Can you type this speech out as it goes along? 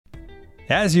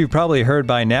As you've probably heard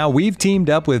by now, we've teamed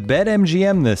up with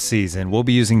BetMGM this season. We'll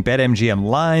be using BetMGM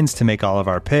lines to make all of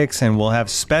our picks, and we'll have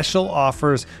special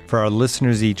offers for our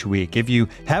listeners each week. If you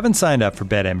haven't signed up for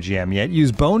BetMGM yet,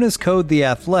 use bonus code The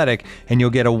Athletic, and you'll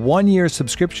get a 1-year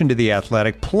subscription to The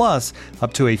Athletic, plus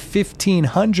up to a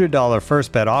 $1,500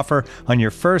 first bet offer on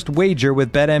your first wager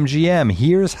with BetMGM.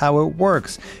 Here's how it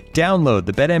works. Download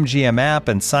the BetMGM app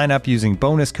and sign up using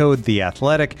bonus code The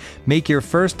Athletic. Make your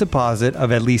first deposit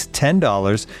of at least $10.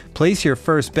 Place your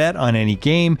first bet on any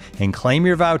game and claim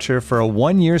your voucher for a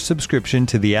 1-year subscription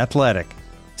to The Athletic.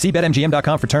 See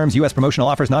BetMGM.com for terms. U.S. promotional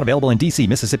offers not available in D.C.,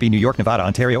 Mississippi, New York, Nevada,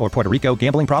 Ontario, or Puerto Rico.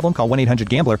 Gambling problem? Call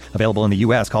 1-800-GAMBLER. Available in the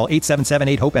U.S. Call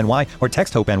 877-8-HOPE-NY or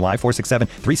text HOPE-NY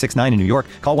 467-369 in New York.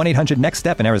 Call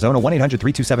 1-800-NEXT-STEP in Arizona.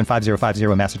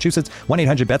 1-800-327-5050 in Massachusetts.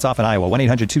 1-800-BETS-OFF in Iowa.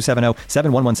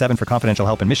 1-800-270-7117 for confidential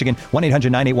help in Michigan.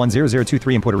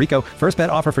 1-800-981-0023 in Puerto Rico. First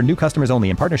bet offer for new customers only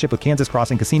in partnership with Kansas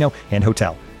Crossing Casino and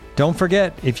Hotel. Don't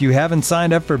forget, if you haven't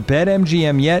signed up for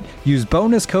BetMGM yet, use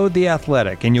bonus code The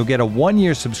Athletic, and you'll get a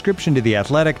 1-year subscription to The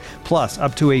Athletic, plus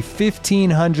up to a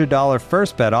 $1,500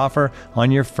 first bet offer on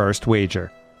your first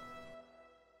wager.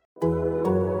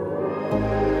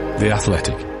 The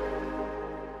Athletic.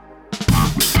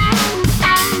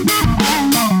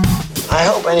 I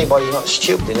hope anybody's not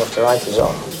stupid enough to write us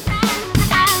off.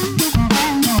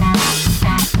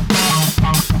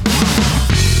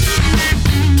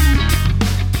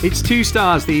 It's Two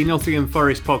Stars, the Nottingham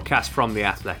Forest podcast from The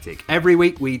Athletic. Every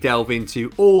week we delve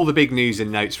into all the big news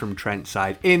and notes from Trent's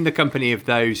side in the company of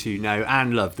those who know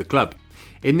and love the club.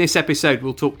 In this episode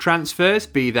we'll talk transfers,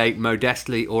 be they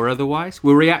modestly or otherwise.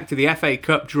 We'll react to the FA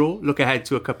Cup draw, look ahead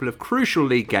to a couple of crucial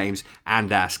league games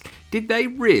and ask, did they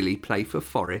really play for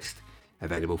Forest?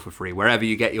 Available for free wherever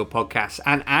you get your podcasts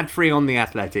and ad-free on The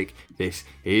Athletic. This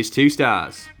is Two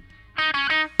Stars.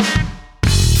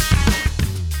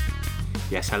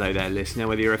 Yes, hello there, listener.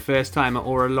 Whether you're a first-timer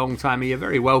or a long-timer, you're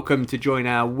very welcome to join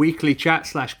our weekly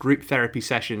chat/group therapy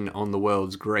session on the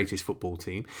world's greatest football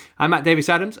team. I'm Matt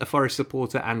Davis-Adams, a Forest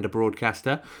supporter and a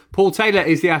broadcaster. Paul Taylor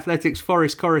is the Athletic's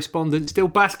Forest correspondent, still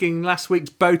basking in last week's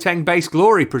Boateng-based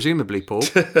glory, presumably, Paul.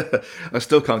 I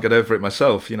still can't get over it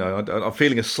myself. You know, I'm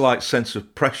feeling a slight sense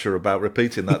of pressure about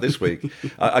repeating that this week.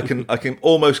 I can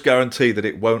almost guarantee that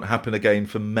it won't happen again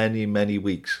for many, many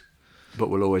weeks. But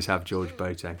we'll always have George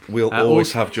Boateng. We'll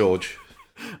always have George.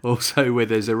 Also with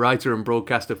us, a writer and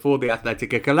broadcaster for The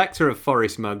Athletic, a collector of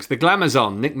Forest mugs, the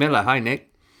Glamazon, Nick Miller. Hi, Nick.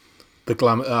 The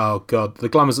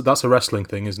Glamazon, that's a wrestling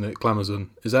thing, isn't it? Glamazon.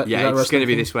 Is that? Yeah, is that it's going to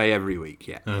be this way every week,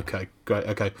 yeah. Okay, great,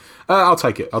 okay. I'll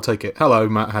take it. Hello,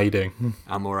 Matt, how you doing?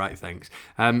 I'm all right, thanks.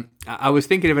 I was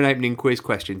thinking of an opening quiz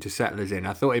question to settle us in.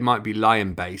 I thought it might be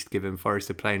Lion-based, given Forest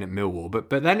are playing at Millwall, but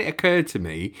then it occurred to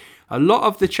me, a lot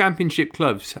of the Championship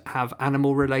clubs have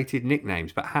animal-related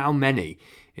nicknames, but how many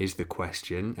is the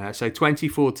question? So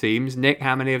 24 teams. Nick,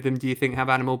 how many of them do you think have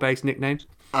animal-based nicknames?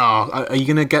 Oh, are you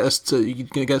going to get us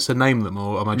to name them,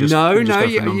 or am I just? No.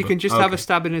 You can just have a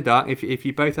stab in the dark. If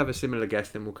you both have a similar guess,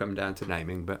 then we'll come down to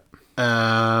naming. But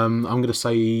I'm going to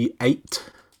say 8.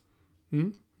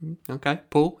 Okay,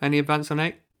 Paul. Any advance on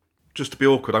 8? Just to be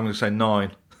awkward, I'm going to say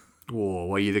 9. Oh,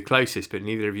 well, you're the closest, but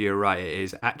neither of you are right. It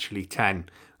is actually 10,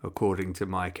 according to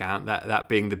my count. That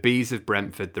being the Bees of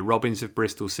Brentford, the Robins of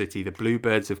Bristol City, the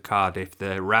Bluebirds of Cardiff,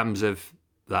 the Rams of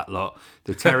that lot,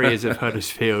 the Terriers of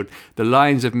Huddersfield, the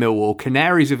Lions of Millwall,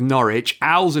 Canaries of Norwich,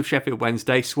 Owls of Sheffield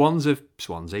Wednesday, Swans of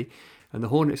Swansea, and the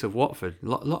Hornets of Watford. A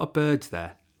lot of birds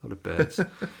there. A lot of birds.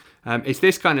 It's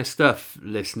this kind of stuff,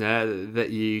 listener,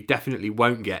 that you definitely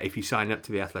won't get if you sign up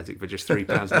to The Athletic for just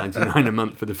 £3.99 a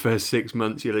month for the first 6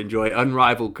 months. You'll enjoy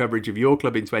unrivaled coverage of your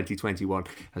club in 2021,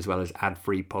 as well as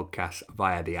ad-free podcasts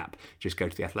via the app. Just go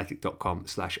to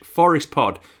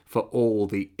theathletic.com/forestpod for all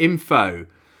the info.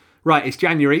 Right, it's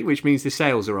January, which means the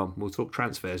sales are on. We'll talk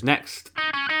transfers next.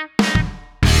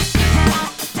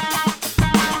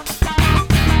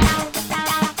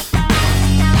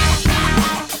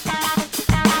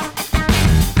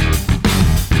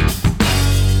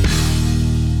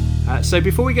 So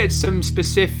before we get to some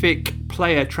specific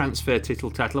player transfer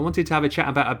tittle-tattle, I wanted to have a chat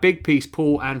about a big piece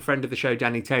Paul and friend of the show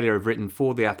Danny Taylor have written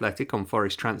for The Athletic on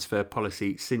Forest transfer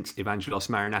policy since Evangelos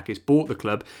Marinakis bought the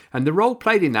club, and the role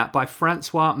played in that by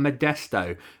Francois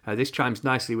Modesto. This chimes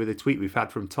nicely with a tweet we've had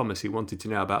from Thomas, who wanted to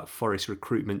know about Forest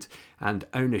recruitment and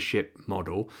ownership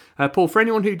model. Paul, for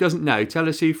anyone who doesn't know, tell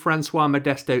us who Francois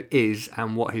Modesto is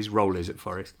and what his role is at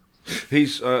Forest.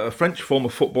 He's a French former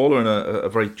footballer and a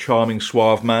very charming,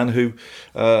 suave man who,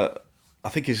 I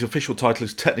think his official title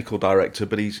is technical director,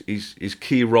 but his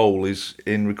key role is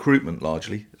in recruitment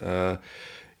largely.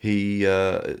 He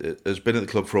has been at the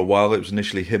club for a while. It was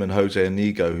initially him and Jose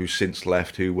Inigo, who since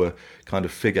left, who were kind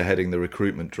of figureheading the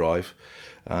recruitment drive.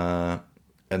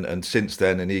 And since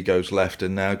then, Inigo's left,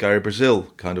 and now Gary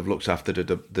Brazil kind of looks after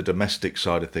the domestic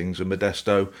side of things, and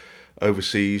Modesto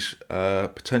oversees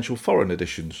potential foreign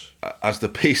additions. As the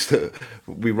piece that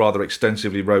we rather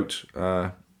extensively wrote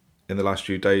in the last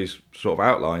few days sort of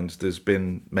outlines, there's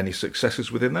been many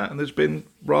successes within that, and there's been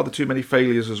rather too many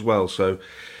failures as well. So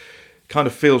kind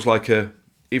of feels like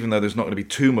even though there's not going to be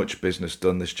too much business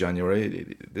done this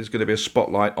January, there's going to be a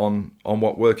spotlight on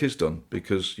what work is done,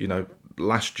 because, you know,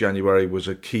 last January was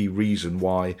a key reason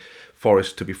why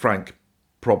Forest, to be frank,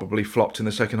 probably flopped in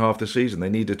the second half of the season. They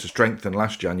needed to strengthen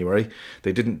last January.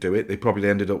 They didn't do it. They probably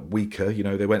ended up weaker. You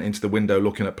know, they went into the window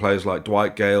looking at players like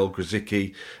Dwight Gale,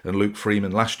 Grzycki and Luke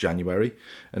Freeman last January,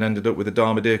 and ended up with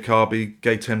Adama Diakhaby,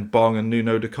 Gaten Bong and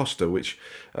Nuno da Costa, which,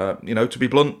 you know, to be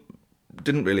blunt,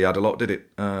 didn't really add a lot, did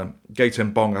it?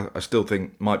 Gaten Bong, I still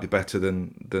think, might be better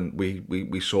than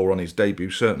we saw on his debut,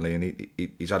 certainly, and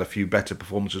he's had a few better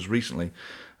performances recently.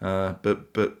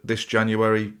 But this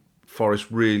January, Forest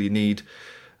really need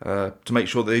to make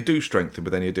sure that they do strengthen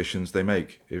with any additions they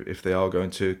make, if they are going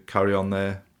to carry on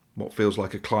their what feels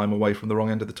like a climb away from the wrong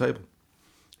end of the table.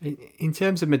 In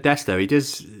terms of Modesto, he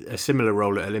does a similar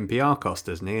role at Olympiacos,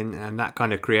 doesn't he? And that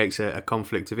kind of creates a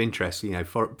conflict of interest. You know,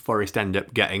 Forest end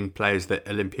up getting players that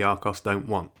Olympiacos don't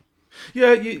want.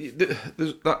 Yeah,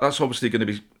 that's obviously going to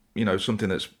be, you know, something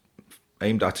that's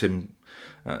aimed at him,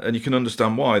 and you can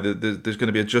understand why. There's going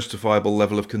to be a justifiable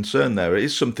level of concern there. It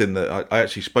is something that I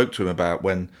actually spoke to him about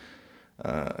when,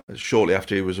 shortly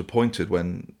after he was appointed,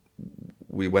 when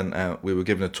we went out, we were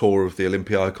given a tour of the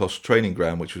Olympiacos training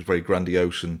ground, which was very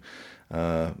grandiose and,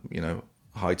 you know,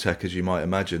 high tech as you might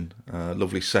imagine.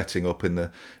 Lovely setting up in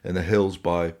the hills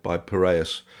by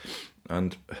Piraeus,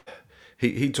 and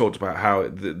he talked about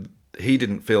how he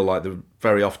didn't feel like there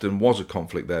very often was a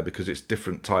conflict there because it's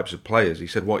different types of players. He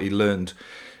said what he learned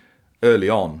early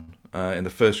on in the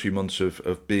first few months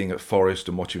of being at Forest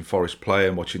and watching Forest play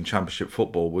and watching Championship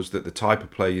football was that the type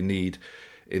of player you need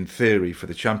in theory for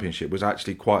the Championship was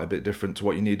actually quite a bit different to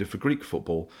what you needed for Greek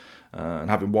football. And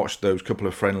having watched those couple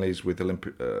of friendlies with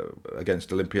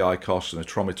against Olympiacos and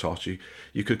Atromitos,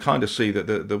 you could kind of see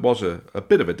that there was a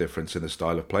bit of a difference in the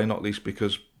style of play, not least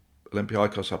because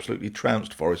Olympiacos absolutely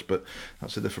trounced Forest, but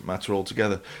that's a different matter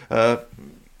altogether.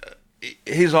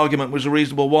 His argument was a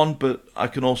reasonable one, but I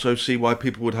can also see why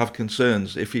people would have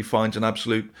concerns if he finds an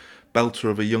absolute belter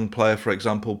of a young player, for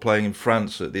example, playing in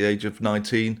France at the age of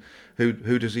 19.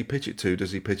 Who does he pitch it to?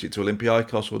 Does he pitch it to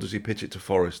Olympiacos or does he pitch it to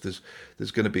Forest?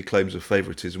 There's going to be claims of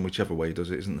favouritism whichever way he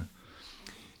does it, isn't there?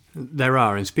 There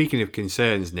are, and speaking of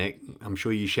concerns, Nick, I'm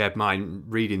sure you shared mine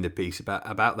reading the piece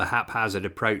about the haphazard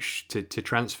approach to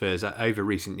transfers over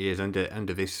recent years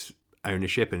under this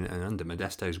ownership and under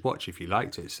Modesto's watch, if you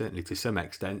liked it, certainly to some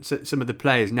extent. So, some of the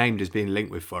players named as being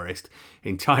linked with Forest,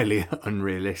 entirely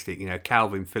unrealistic. You know,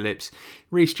 Calvin Phillips,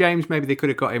 Reece James, maybe they could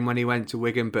have got him when he went to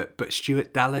Wigan, but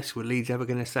Stuart Dallas, were Leeds ever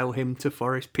going to sell him to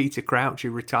Forest? Peter Crouch, who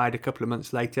retired a couple of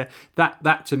months later.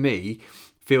 That to me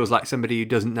feels like somebody who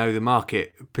doesn't know the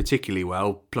market particularly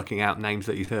well, plucking out names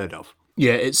that he's heard of.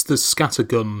 Yeah, it's the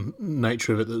scattergun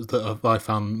nature of it that I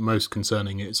found most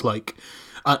concerning. It's like,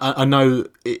 I know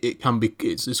it can be,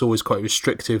 it's always quite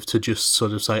restrictive to just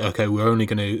sort of say, okay, we're only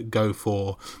going to go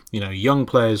for, you know, young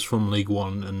players from League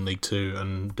One and League Two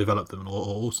and develop them,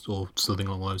 or something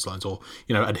along those lines, or,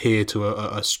 you know, adhere to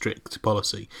a strict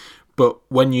policy. But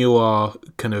when you are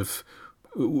kind of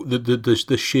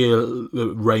the sheer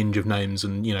range of names,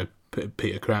 and, you know,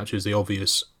 Peter Crouch is the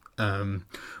obvious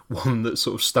one that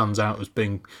sort of stands out as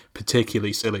being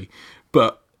particularly silly,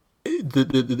 but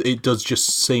it does just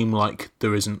seem like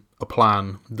there isn't a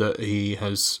plan, that he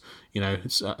has, you know,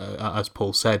 as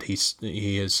Paul said,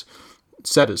 he has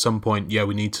said at some point, yeah,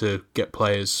 we need to get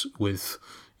players with,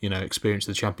 you know, experience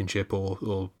of the Championship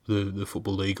or the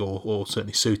Football League, or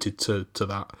certainly suited to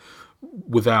that,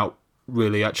 without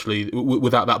really actually,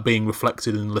 without that being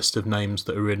reflected in the list of names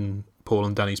that are in Paul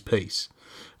and Danny's piece.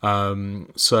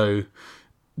 So,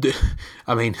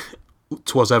 I mean,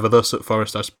 'twas ever thus at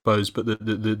Forest, I suppose, but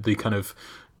the kind of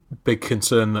big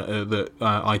concern that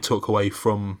I took away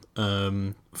from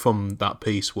that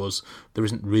piece was there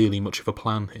isn't really much of a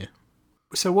plan here.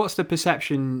 So what's the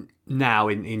perception now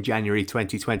in January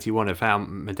 2021 of how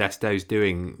Modesto's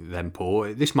doing then,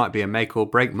 Paul? This might be a make or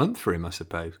break month for him, I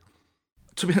suppose.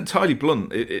 To be entirely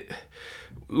blunt,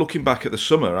 looking back at the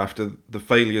summer after the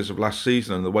failures of last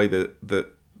season and the way that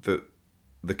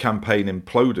the campaign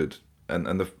imploded,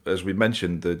 and as we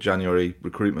mentioned, the January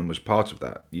recruitment was part of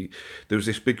that. There was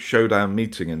this big showdown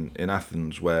meeting in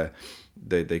Athens where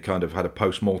they kind of had a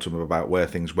post-mortem about where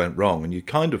things went wrong, and you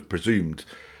kind of presumed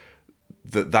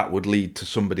that would lead to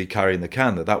somebody carrying the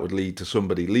can, that would lead to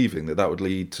somebody leaving, that would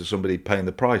lead to somebody paying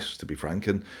the price, to be frank,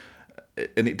 and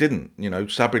it didn't.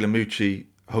 Sabri Lamouchi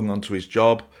hung on to his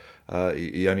job.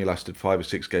 He only lasted 5 or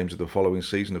 6 games of the following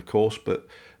season, of course, but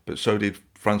so did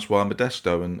Francois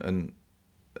Modesto, and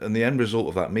the end result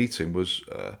of that meeting was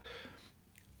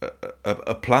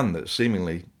a plan that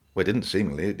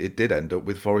it did end up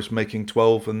with Forest making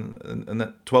 12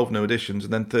 and 12 new additions,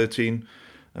 and then 13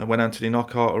 when Anthony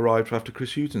Knockaert arrived after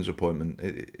Chris Hughton's appointment.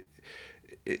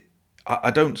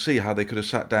 I don't see how they could have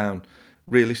sat down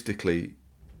realistically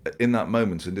in that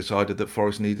moment and decided that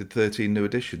Forest needed 13 new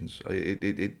additions.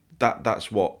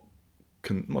 That's what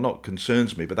not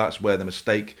concerns me, but that's where the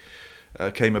mistake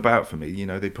came about for me.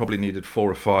 They probably needed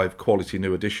 4 or 5 quality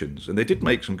new additions, and they did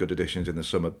make some good additions in the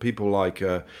summer. People like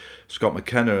Scott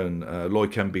McKenna and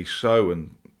Loic So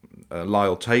and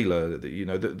Lyle Taylor.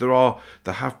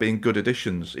 There have been good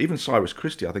additions. Even Cyrus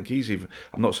Christie, I think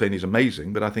I'm not saying he's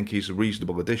amazing, but I think he's a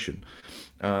reasonable addition.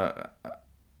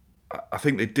 I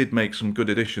think they did make some good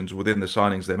additions within the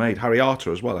signings they made. Harry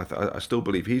Arter as well. I still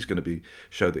believe he's going to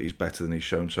show that he's better than he's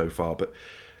shown so far. But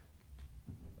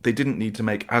they didn't need to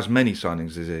make as many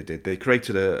signings as they did. They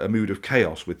created a mood of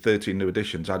chaos with 13 new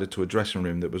additions added to a dressing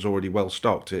room that was already well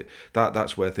stocked.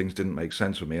 That's where things didn't make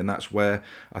sense for me, and that's where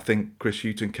I think Chris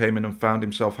Hughton came in and found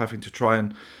himself having to try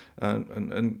and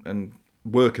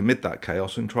work amid that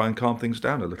chaos and try and calm things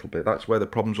down a little bit. That's where the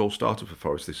problems all started for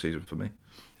Forest this season for me.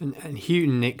 And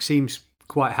Hughton, Nick, seems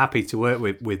quite happy to work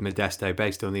with Modesto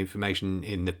based on the information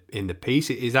in the piece.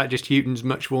 Is that just Hughton's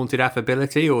much vaunted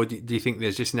affability, or do you think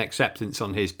there's just an acceptance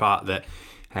on his part that,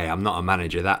 hey, I'm not a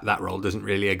manager, that role doesn't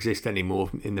really exist anymore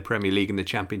in the Premier League and the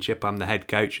Championship, I'm the head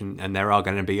coach, and there are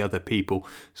going to be other people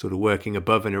sort of working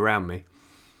above and around me?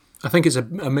 I think it's a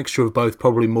mixture of both,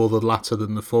 probably more the latter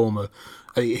than the former.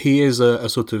 He is a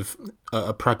sort of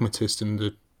a pragmatist in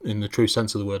the true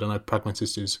sense of the word. I know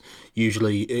pragmatist is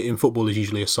usually, in football, is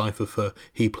usually a cipher for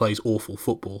he plays awful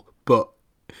football. But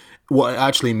what it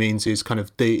actually means is kind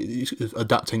of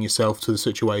adapting yourself to the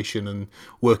situation and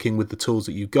working with the tools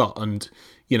that you've got. And,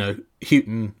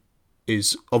 Hughton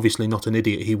is obviously not an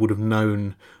idiot. He would have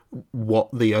known what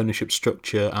the ownership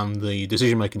structure and the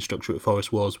decision-making structure at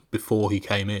Forest was before he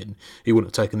came in. He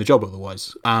wouldn't have taken the job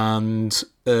otherwise. And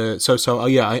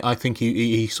I think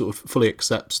he sort of fully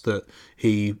accepts that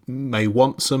he may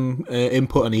want some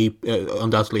input, and he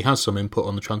undoubtedly has some input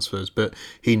on the transfers, but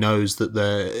he knows that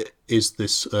there is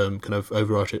this kind of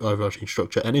overarching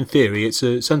structure. And in theory, it's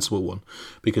a sensible one,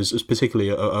 because it's particularly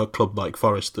a club like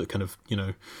Forest that kind of,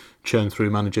 churn through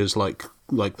managers like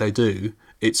they do.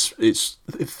 It's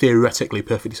theoretically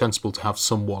perfectly sensible to have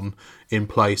someone in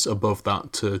place above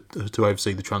that to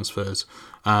oversee the transfers.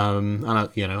 And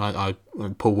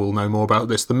Paul will know more about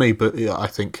this than me, but I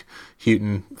think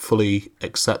Hughton fully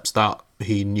accepts that.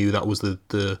 He knew that was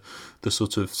the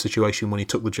sort of situation when he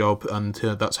took the job, and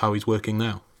that's how he's working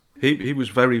now. He was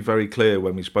very, very clear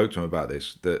when we spoke to him about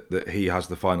this that he has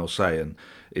the final say. And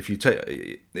if you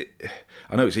take,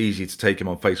 I know it's easy to take him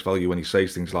on face value when he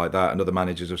says things like that, and other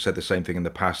managers have said the same thing in the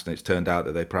past, and it's turned out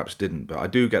that they perhaps didn't. But I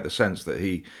do get the sense that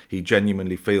he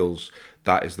genuinely feels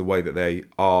that is the way that they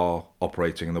are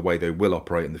operating and the way they will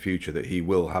operate in the future, that he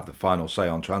will have the final say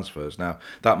on transfers. Now,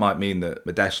 that might mean that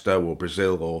Modesto or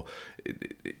Brazil or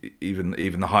even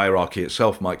the hierarchy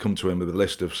itself might come to him with a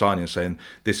list of signings saying,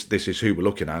 this is who we're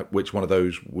looking at, which one of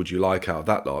those would you like out of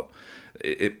that lot?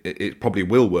 It probably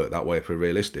will work that way if we're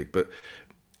realistic, but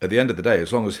at the end of the day,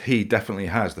 as long as he definitely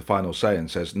has the final say and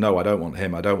says, no, I don't want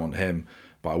him,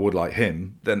 but I would like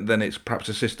him, then it's perhaps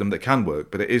a system that can work.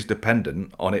 But it is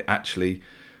dependent on it actually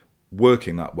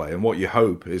working that way. And what you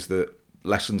hope is that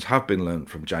lessons have been learned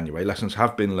from January, lessons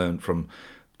have been learned from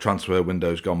transfer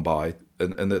windows gone by,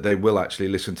 and that they will actually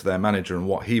listen to their manager and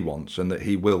what he wants, and that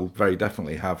he will very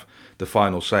definitely have the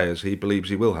final say as he believes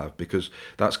he will have, because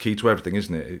that's key to everything,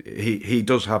 isn't it? He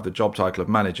does have the job title of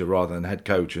manager rather than head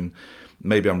coach, and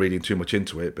maybe I'm reading too much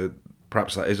into it, but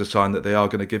perhaps that is a sign that they are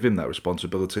going to give him that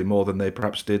responsibility more than they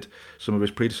perhaps did some of his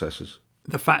predecessors.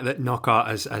 The fact that Knockaert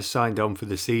has signed on for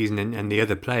the season, and the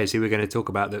other players who we're going to talk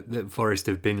about that Forest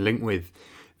have been linked with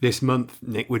this month,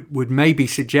 Nick, would maybe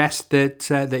suggest that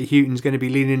Hughton's going to be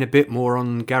leaning a bit more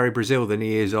on Gary Brazil than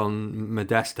he is on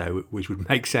Modesto, which would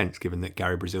make sense given that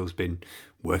Gary Brazil's been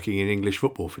working in English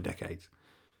football for decades.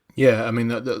 Yeah, I mean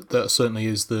that certainly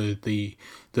is the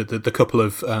couple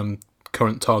of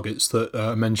current targets that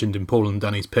are mentioned in Paul and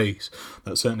Danny's piece.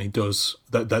 That certainly does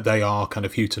that they are kind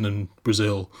of Hughton and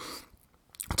Brazil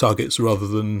targets rather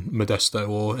than Modesto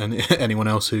or anyone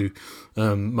else who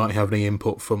might have any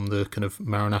input from the kind of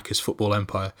Marinakis football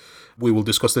empire. We will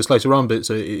discuss this later on, but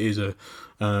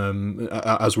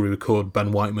as we record,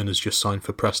 Ben Whiteman has just signed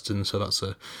for Preston, so that's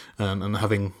and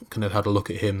having kind of had a look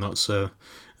at him, that's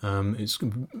it's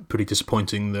pretty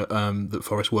disappointing that that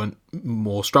Forest weren't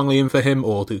more strongly in for him,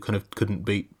 or they kind of couldn't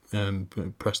beat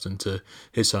Preston to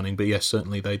his signing. But yes,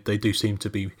 certainly they do seem to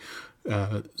be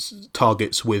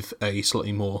targets with a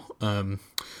slightly more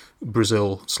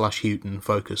Brazil/Houghton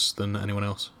focus than anyone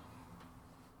else.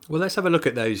 Well, let's have a look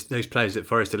at those players that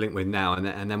Forest are linked with now,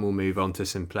 and then we'll move on to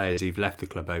some players who've left the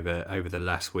club over the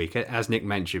last week. As Nick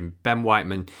mentioned, Ben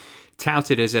Whiteman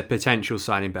touted as a potential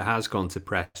signing, but has gone to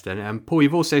Preston. And Paul,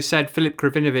 you've also said Filip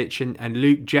Krovinovic and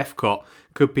Luke Jephcott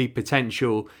could be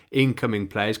potential incoming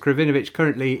players. Krovinovic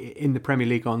currently in the Premier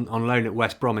League on loan at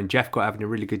West Brom, and Jephcott having a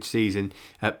really good season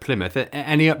at Plymouth.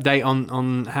 Any update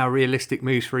on how realistic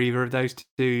moves for either of those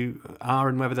two are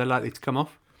and whether they're likely to come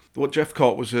off? Well,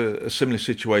 Jephcott was a similar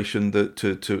situation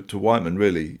to Whiteman,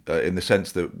 really, in the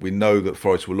sense that we know that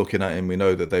Forest were looking at him, we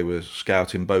know that they were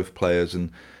scouting both players,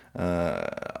 and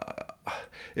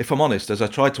if I'm honest, as I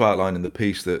tried to outline in the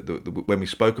piece, that when we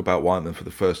spoke about Whiteman for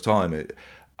the first time,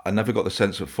 I never got the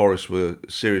sense that Forest were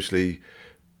seriously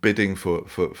bidding for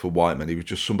Whiteman. He was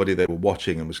just somebody they were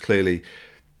watching, and was clearly...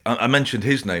 I mentioned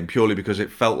his name purely because it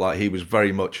felt like he was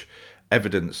very much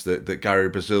evidence that Gary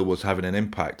Brazil was having an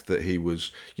impact, that he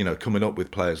was, coming up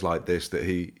with players like this, that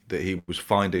he was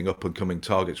finding up and coming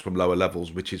targets from lower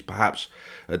levels, which is perhaps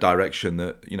a direction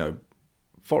that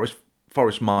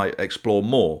Forest might explore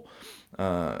more.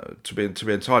 To be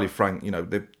entirely frank,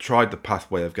 they've tried the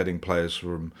pathway of getting players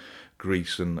from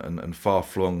Greece and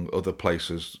far-flung other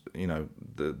places,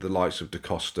 the likes of Da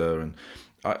Costa, and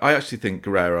I actually think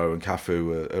Guerrero and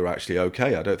Cafu are actually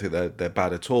okay. I don't think they're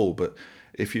bad at all, but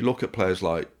if you look at players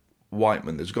like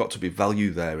Whiteman, there's got to be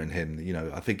value there in him.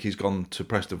 I think he's gone to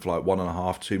Preston for like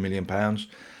 £1.5–2 million.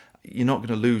 You're not going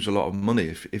to lose a lot of money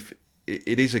if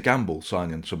it is a gamble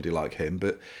signing somebody like him,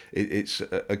 but it's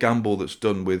a gamble that's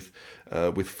done with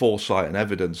foresight and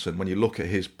evidence. And when you look at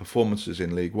his performances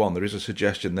in League One, there is a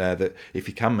suggestion there that if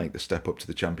he can make the step up to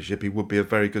the Championship, he would be a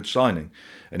very good signing.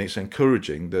 And it's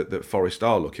encouraging that Forest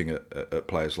are looking at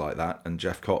players like that, and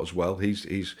Jephcott as well.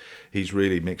 He's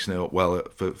really mixing it up well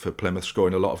for Plymouth,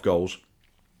 scoring a lot of goals.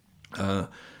 And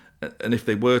if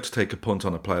they were to take a punt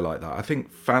on a player like that, I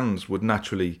think fans would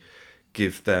naturally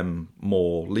give them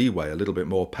more leeway, a little bit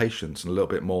more patience, and a little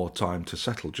bit more time to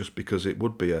settle, just because it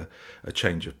would be a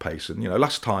change of pace. And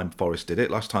last time Forest did it,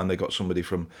 last time they got somebody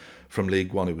from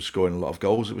League One who was scoring a lot of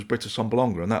goals, it was Britta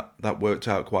Assombalonga, and that worked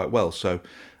out quite well. So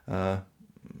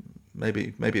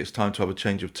maybe it's time to have a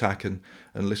change of tack and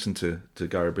listen to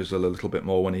Gary Brazil a little bit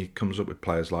more when he comes up with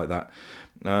players like that.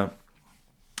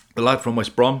 The lad from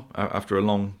West Brom, after a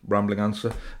long rambling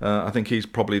answer, I think he's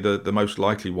probably the most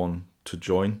likely one to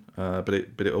join, but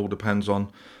it all depends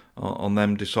on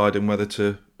them deciding whether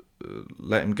to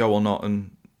let him go or not,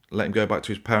 and let him go back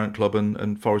to his parent club,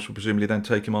 and Forest will presumably then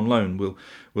take him on loan.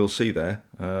 We'll see there.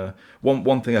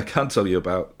 One thing I can tell you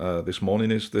about this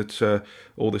morning is that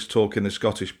all this talk in the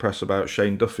Scottish press about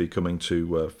Shane Duffy coming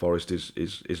to Forest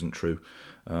isn't true.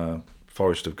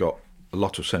 Forest have got a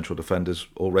lot of central defenders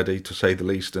already, to say the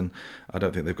least, and I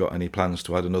don't think they've got any plans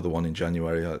to add another one in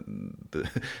January.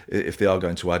 If they are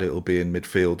going to add it, it'll be in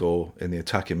midfield or in the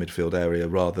attacking midfield area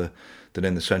rather than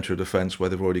in the central defence, where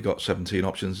they've already got 17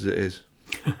 options as it is.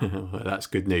 Well, that's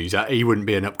good news. He wouldn't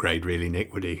be an upgrade, really,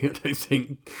 Nick, would he? I don't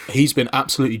think. He's been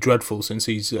absolutely dreadful since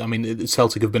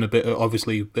Celtic have been a bit,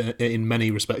 obviously, in many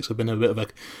respects, have been a bit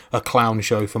of a clown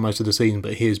show for most of the season,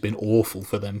 but he has been awful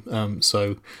for them.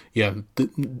 So, yeah,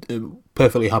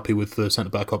 perfectly happy with the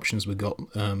centre-back options we got.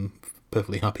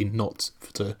 Perfectly happy not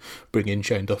to bring in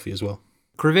Shane Duffy as well.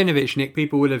 Krovinovic, Nick,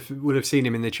 people will have seen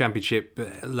him in the Championship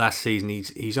last season.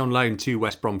 He's on loan to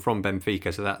West Brom from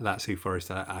Benfica, so that's who Forest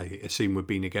I assume would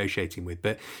be negotiating with.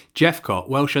 But Jephcott,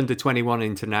 Welsh under-21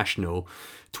 international,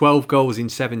 12 goals in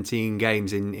 17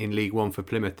 games in League One for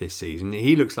Plymouth this season.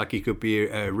 He looks like he could be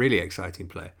a really exciting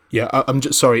player. Yeah, I'm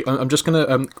just sorry. I'm just going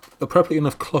to appropriately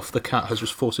enough. Clough the cat has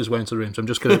just forced his way into the room, so I'm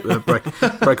just going to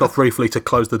break off briefly to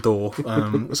close the door.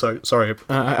 So sorry.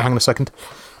 Hang on a second.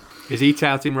 Is he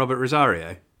touting Robert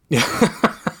Rosario? Yes,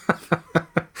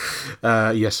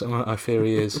 I fear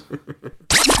he is.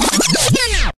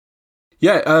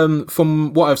 Yeah,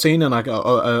 from what I've seen, and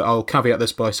I'll caveat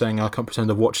this by saying I can't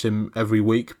pretend I've watched him every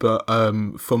week, but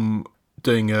from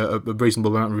doing a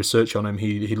reasonable amount of research on him,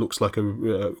 he looks like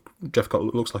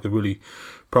Jephcott looks like a really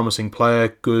promising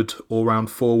player, good all-round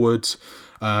forward.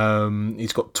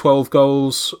 He's got 12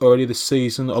 goals already this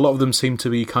season. A lot of them seem to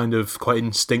be kind of quite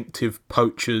instinctive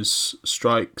poachers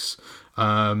strikes.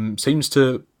 Seems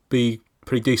to be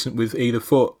pretty decent with either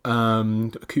foot.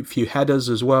 A few headers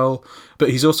as well, but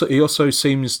he also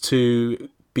seems to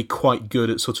be quite good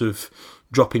at sort of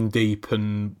dropping deep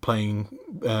and playing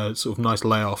sort of nice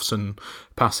layoffs and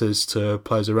passes to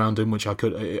players around him, which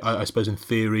I suppose in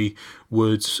theory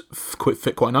would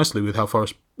fit quite nicely with how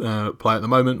Forest play at the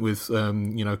moment, with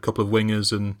a couple of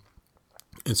wingers and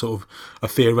sort of a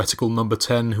theoretical number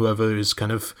 10, whoever is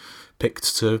kind of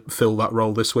picked to fill that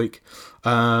role this week.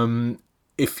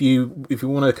 If you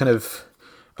want to kind of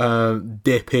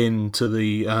dip into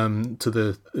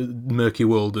the murky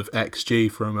world of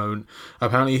XG for a moment,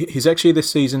 apparently his XG this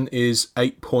season is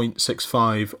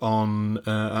 8.65 on,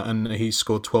 and he's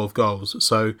scored 12 goals.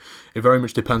 So it very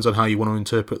much depends on how you want to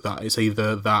interpret that. It's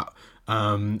either that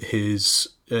he's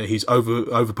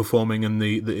overperforming and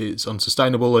it's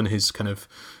unsustainable, and his kind of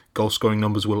goal scoring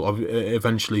numbers will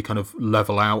eventually kind of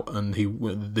level out, and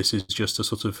this is just a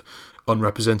sort of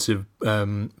unrepresentative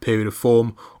period of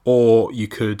form. Or you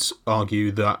could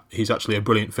argue that he's actually a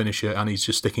brilliant finisher and he's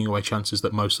just sticking away chances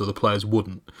that most other players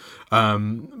wouldn't.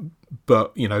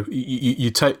 But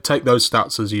you take those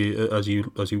stats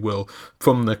as you will.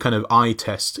 From the kind of eye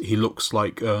test, he looks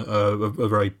like a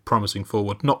very promising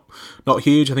forward. Not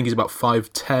huge. I think he's about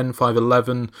 5'10",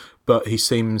 5'11", but he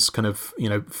seems kind of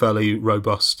fairly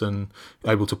robust and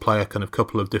able to play a kind of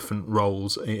couple of different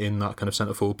roles in that kind of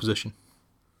centre forward position.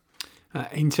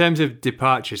 In terms of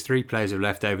departures, 3 players have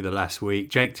left over the last week.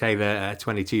 Jake Taylor, a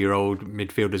 22-year-old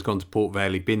midfielder, has gone to Port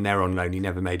Vale. He'd been there on loan. He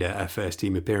never made a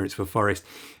first-team appearance for Forest,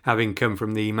 having come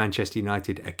from the Manchester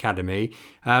United Academy.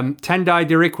 Tendai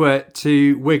Dirikwa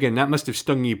to Wigan. That must have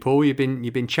stung you, Paul. You've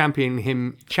been championing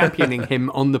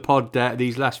him on the pod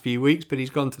these last few weeks, but he's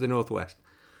gone to the Northwest.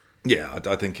 Yeah,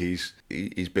 I think he's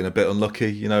been a bit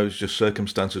unlucky. It's just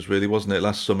circumstances, really, wasn't it?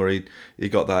 Last summer he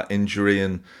got that injury,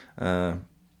 and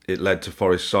it led to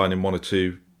Forest signing 1 or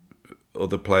 2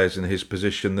 other players in his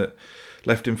position that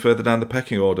left him further down the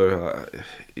pecking order.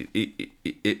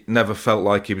 It never felt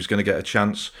like he was going to get a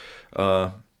chance.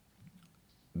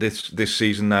 This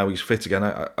season, now he's fit again.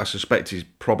 I suspect he's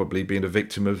probably been a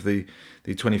victim of the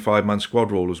 25-man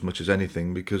squad rule as much as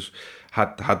anything, because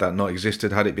had that not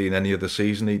existed, had it been any other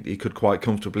season, he could quite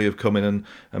comfortably have come in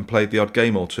and played the odd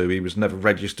game or two. He was never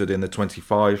registered in the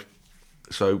 25.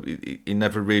 So he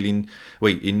never really...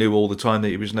 he knew all the time that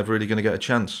he was never really going to get a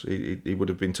chance. He would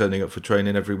have been turning up for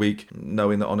training every week,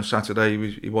 knowing that on a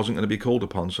Saturday he wasn't going to be called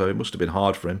upon. So it must have been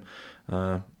hard for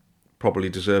him. Probably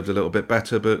deserved a little bit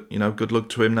better, but good luck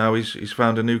to him now. He's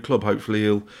found a new club. Hopefully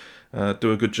he'll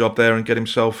do a good job there and get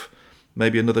himself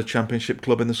maybe another Championship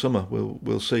club in the summer.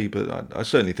 We'll see. But I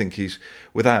certainly think he's,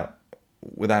 without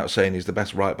saying he's the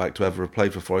best right back to ever have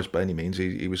played for Forest by any means,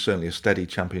 he was certainly a steady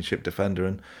Championship defender,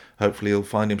 and hopefully he'll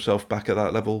find himself back at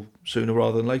that level sooner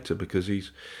rather than later, because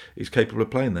he's capable of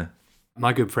playing there.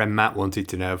 My good friend Matt wanted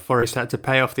to know if Forest had to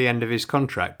pay off the end of his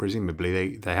contract.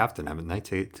 Presumably they have done, haven't they,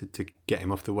 to get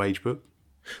him off the wage book?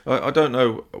 I don't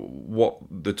know what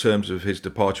the terms of his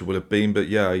departure will have been, but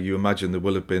yeah, you imagine there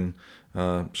will have been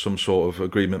some sort of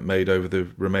agreement made over the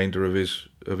remainder of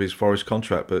his Forest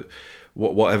contract. But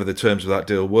whatever the terms of that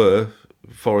deal were,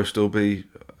 Forest will be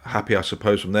happy, I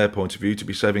suppose, from their point of view, to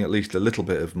be saving at least a little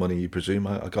bit of money, you presume.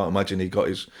 I can't imagine he got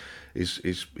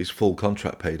his full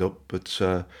contract paid up, but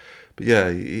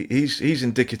yeah, he's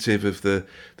indicative of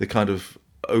the kind of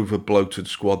over-bloated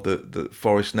squad that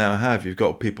Forest now have. You've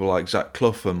got people like Zach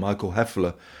Clough and Michael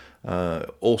Heffler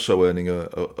also earning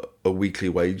a weekly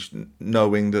wage,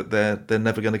 knowing that they're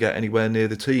never going to get anywhere near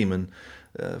the team, and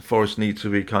Forest need to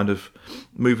be kind of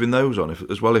moving those on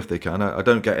as well if they can. I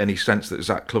don't get any sense that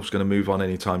Zach Clough's going to move on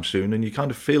anytime soon, and you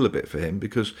kind of feel a bit for him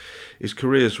because his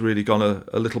career's really gone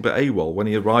a little bit AWOL. When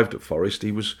he arrived at Forest,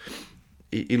 he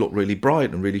looked really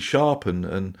bright and really sharp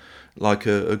and like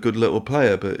a good little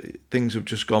player, but things have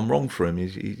just gone wrong for him.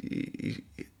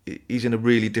 He's in a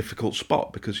really difficult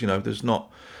spot because there's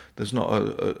not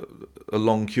a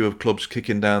long queue of clubs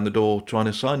kicking down the door trying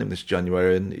to sign him this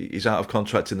January, and he's out of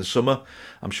contract in the summer.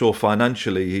 I'm sure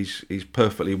financially he's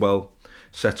perfectly well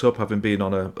set up, having been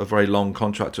on a very long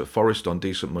contract at Forest on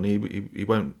decent money. He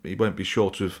won't be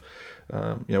short of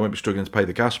won't be struggling to pay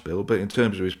the gas bill. But in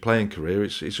terms of his playing career,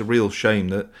 it's a real shame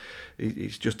that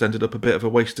he's just ended up a bit of a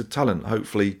wasted talent.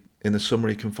 Hopefully in the summer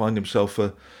he can find himself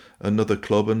another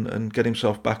club and get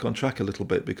himself back on track a little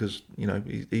bit, because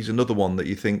he's another one that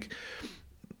you think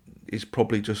is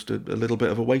probably just a little bit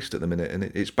of a waste at the minute, and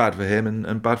it's bad for him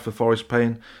and bad for Forest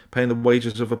paying the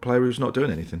wages of a player who's not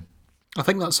doing anything. I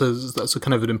think that's a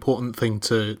kind of an important thing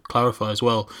to clarify as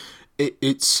well.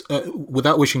 It's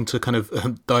without wishing to kind of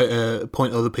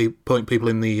point people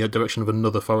in the direction of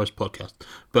another Forest podcast,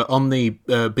 but on the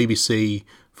BBC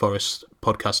Forest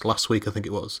podcast last week, I think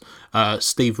it was,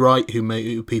 Steve Wright,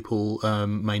 who people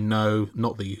may know,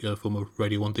 not the former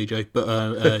Radio 1 DJ, but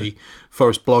a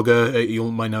Forest blogger.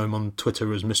 You may know him on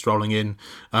Twitter as Mr. Rolling In,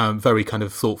 very kind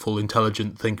of thoughtful,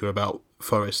 intelligent thinker about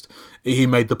Forest. He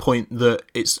made the point that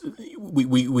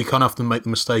we can't often make the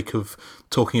mistake of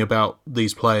talking about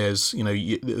these players,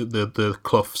 the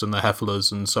Cloughs and the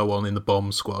Hefflers and so on in the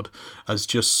bomb squad, as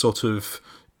just sort of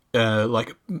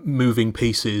like moving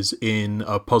pieces in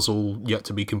a puzzle yet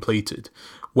to be completed.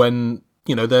 When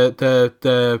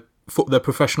they're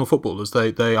professional footballers,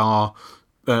 they are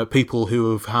people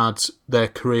who have had their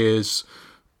careers,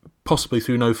 possibly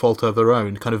through no fault of their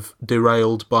own, kind of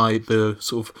derailed by the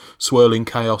sort of swirling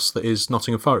chaos that is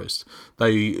Nottingham Forest.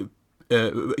 They,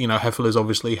 Heffler's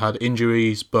obviously had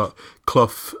injuries, but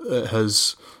Clough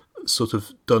has sort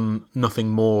of done nothing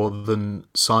more than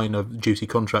sign a duty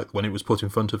contract when it was put in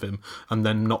front of him, and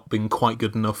then not been quite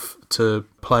good enough to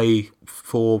play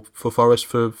for Forest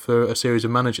for a series of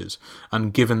managers.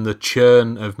 And given the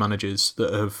churn of managers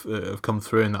that have come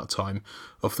through in that time,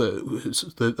 off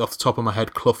the top of my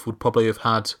head, Clough would probably have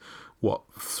had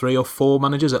 3 or 4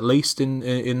 managers at least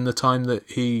in the time that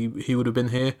he would have been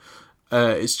here.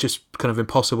 It's just kind of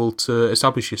impossible to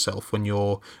establish yourself when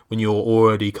you're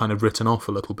already kind of written off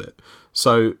a little bit.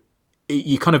 So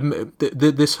you kind of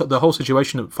the whole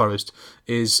situation at Forest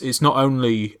is not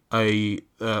only a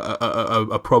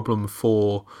problem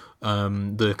for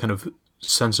the kind of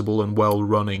sensible and well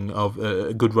running of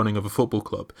good running of a football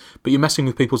club, but you're messing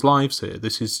with people's lives here.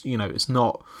 This is it's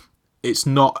not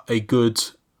a good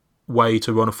way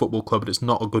to run a football club, but it's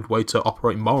not a good way to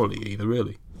operate morally either,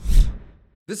 really.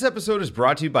 This episode is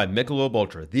brought to you by Michelob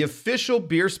Ultra, the official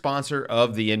beer sponsor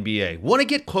of the NBA. Want to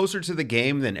get closer to the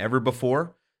game than ever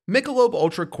before? Michelob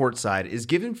Ultra Courtside is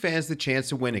giving fans the chance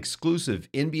to win exclusive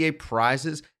NBA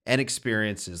prizes and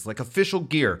experiences like official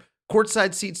gear,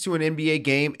 courtside seats to an NBA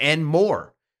game, and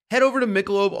more. Head over to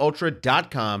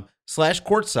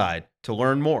MichelobUltra.com/courtside to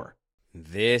learn more.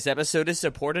 This episode is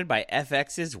supported by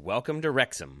FX's Welcome to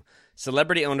Wrexham.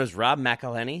 Celebrity owners Rob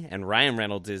McElhenney and Ryan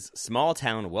Reynolds'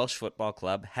 small-town Welsh football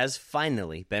club has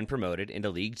finally been promoted into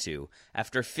League Two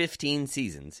after 15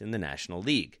 seasons in the National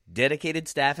League. Dedicated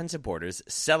staff and supporters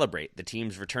celebrate the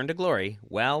team's return to glory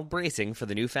while bracing for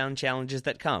the newfound challenges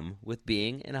that come with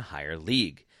being in a higher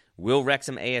league. Will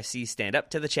Wrexham AFC stand up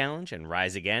to the challenge and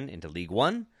rise again into League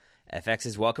One?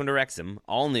 FX's Welcome to Wrexham,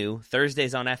 all new,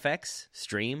 Thursdays on FX,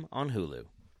 stream on Hulu.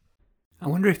 I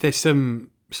wonder if there's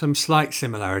some slight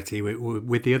similarity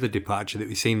with the other departure that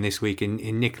we've seen this week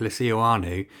in Nicholas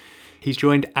Ioane. He's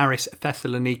joined Aris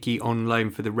Thessaloniki on loan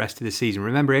for the rest of the season.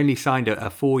 Remember, he only signed a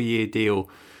 4-year deal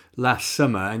last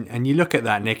summer, and you look at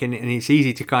that, Nick, and it's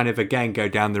easy to kind of again go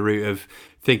down the route of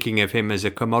thinking of him as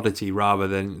a commodity rather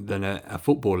than a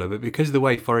footballer. But because of the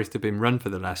way Forest have been run for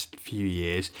the last few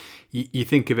years, you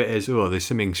think of it as, there's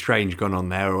something strange gone on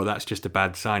there, or that's just a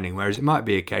bad signing. Whereas it might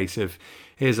be a case of,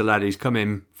 here's a lad who's come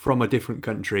in from a different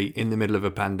country in the middle of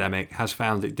a pandemic, has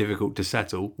found it difficult to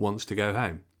settle, wants to go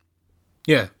home.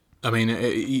 Yeah, I mean,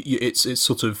 it's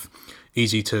sort of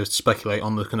easy to speculate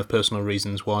on the kind of personal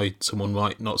reasons why someone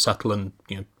might not settle, and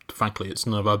frankly, it's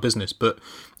none of our business. But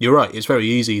you're right; it's very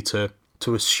easy to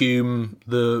assume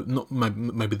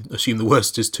maybe assume the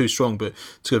worst is too strong, but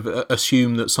to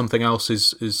assume that something else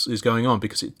is going on,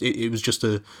 because it was just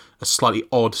a slightly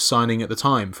odd signing at the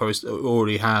time. Forest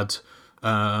already had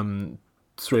 3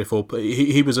 or 4.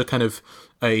 He was a kind of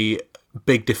a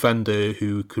big defender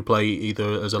who could play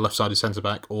either as a left-sided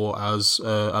centre-back or as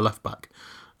a left-back.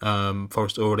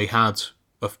 Forest already had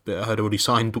already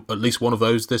signed at least one of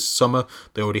those this summer.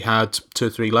 They already had 2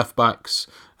 or 3 left-backs,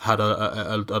 had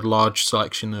a large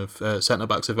selection of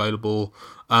centre-backs available,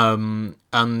 and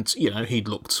he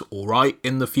looked all right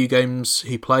in the few games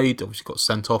he played. Obviously got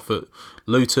sent off at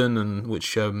Luton, and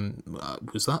which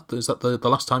was that the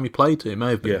last time he played? It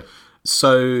may have been. Yeah.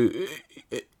 So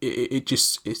it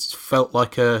felt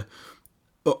like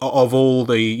of all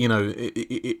the,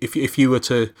 if you were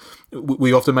to,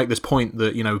 we often make this point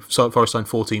that, Forest signed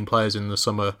 14 players in the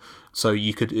summer, so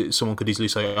someone could easily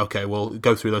say, okay, well,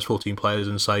 go through those 14 players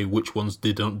and say which ones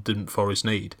didn't Forest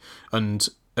need, and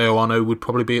Ioane would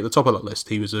probably be at the top of that list.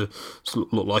 He was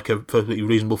looked like a perfectly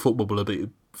reasonable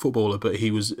footballer, but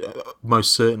he was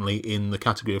most certainly in the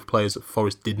category of players that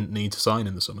Forest didn't need to sign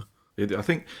in the summer. I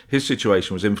think his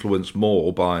situation was influenced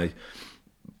more by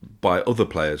other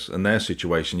players and their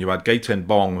situation. You had Gaëtan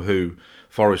Bong, who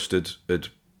Forest had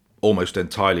almost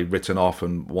entirely written off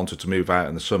and wanted to move out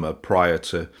in the summer prior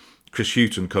to Chris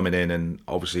Hughton coming in, and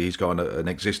obviously he's got an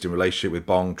existing relationship with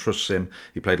Bong, trusts him.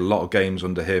 He played a lot of games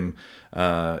under him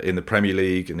in the Premier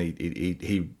League, and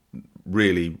he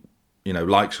really,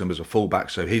 likes him as a fullback.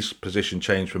 So his position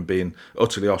changed from being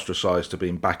utterly ostracised to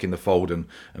being back in the fold and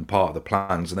part of the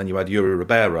plans. And then you had Yuri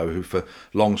Ribeiro, who for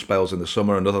long spells in the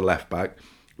summer, another left back,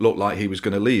 looked like he was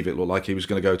going to leave. It looked like he was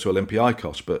going to go to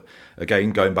Olympiacos. But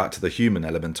again, going back to the human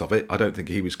element of it, I don't think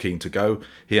he was keen to go.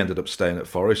 He ended up staying at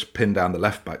Forest, pinned down the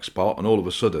left back spot, and all of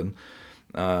a sudden,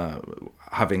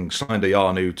 having signed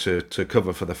Ayanu to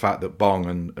cover for the fact that Bong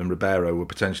and Ribeiro were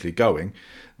potentially going,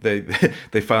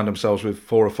 they found themselves with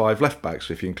 4 or 5 left backs,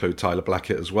 if you include Tyler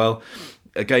Blackett as well.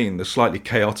 Again, the slightly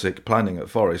chaotic planning at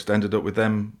Forest ended up with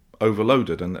them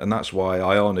overloaded, and that's why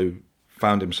Ayanu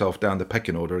found himself down the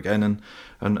pecking order again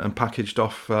and packaged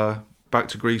off back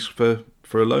to Greece for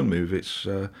a loan move. It's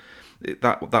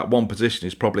that one position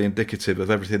is probably indicative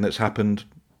of everything that's happened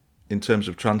in terms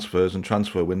of transfers and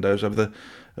transfer windows over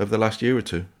the last year or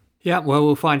two. Yeah, well,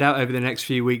 we'll find out over the next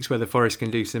few weeks whether Forest can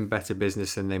do some better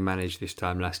business than they managed this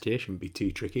time last year. Shouldn't be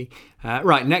too tricky.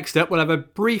 Right, next up, we'll have a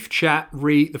brief chat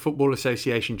re the Football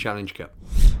Association Challenge Cup.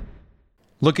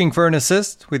 Looking for an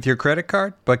assist with your credit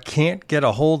card, but can't get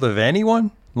a hold of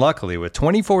anyone? Luckily, with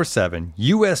 24/7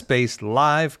 US-based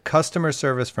live customer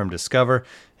service from Discover,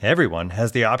 everyone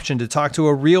has the option to talk to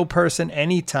a real person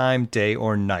anytime, day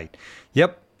or night.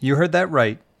 Yep, you heard that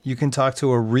right. You can talk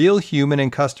to a real human in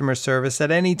customer service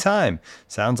at any time.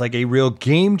 Sounds like a real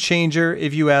game changer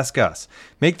if you ask us.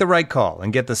 Make the right call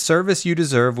and get the service you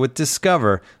deserve with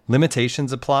Discover.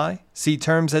 Limitations apply. See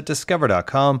terms at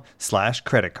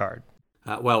discover.com/creditcard.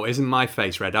 Well, isn't my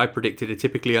face red? I predicted a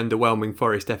typically underwhelming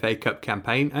Forest FA Cup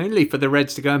campaign, only for the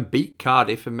Reds to go and beat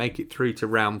Cardiff and make it through to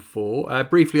round 4.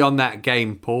 Briefly on that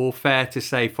game, Paul, fair to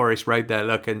say Forest rode their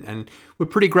luck and we're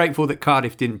pretty grateful that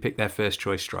Cardiff didn't pick their first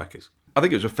choice strikers. I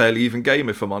think it was a fairly even game,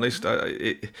 if I'm honest.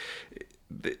 It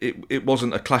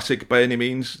wasn't a classic by any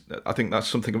means. I think that's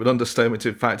something of an understatement.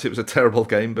 In fact, it was a terrible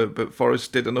game, but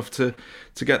Forest did enough to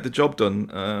get the job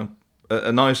done.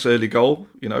 A nice early goal.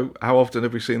 How often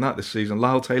have we seen that this season?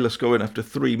 Lyle Taylor scoring after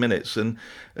 3 minutes, and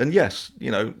yes,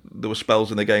 there were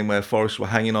spells in the game where Forest were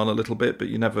hanging on a little bit, but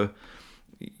you never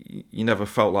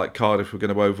felt like Cardiff were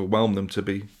going to overwhelm them. To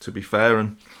be fair,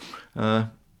 and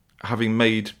having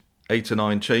made 8 or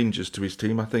 9 changes to his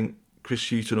team, I think Chris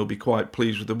Hughton will be quite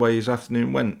pleased with the way his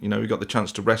afternoon went. He got the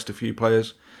chance to rest a few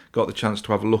players, got the chance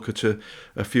to have a look at a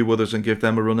few others and give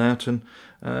them a run out, and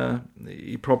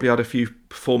he probably had a few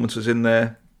performances in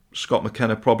there. Scott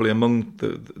McKenna probably among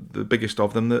the biggest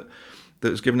of them that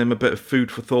has given him a bit of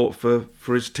food for thought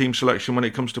for his team selection when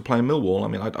it comes to playing Millwall. I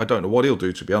mean, I don't know what he'll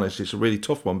do, to be honest. It's a really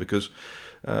tough one because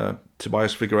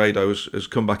Tobias Figueiredo has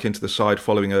come back into the side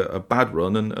following a bad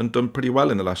run and done pretty well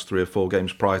in the last 3 or 4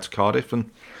 games prior to Cardiff, and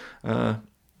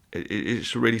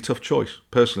it's a really tough choice.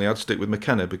 Personally, I'd stick with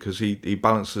McKenna because he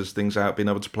balances things out, being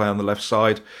able to play on the left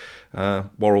side.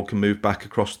 Worrell can move back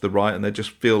across to the right, and they just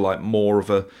feel like more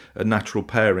of a natural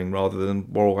pairing rather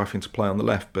than Worrell having to play on the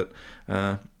left. But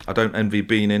I don't envy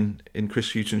being in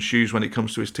Chris Hughton's shoes when it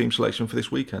comes to his team selection for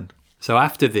this weekend. So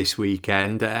after this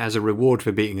weekend, as a reward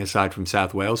for beating a side from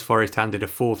South Wales, Forest handed a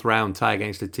 4th round tie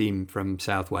against a team from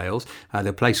South Wales.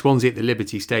 They'll play Swansea at the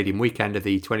Liberty Stadium weekend of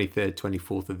the 23rd,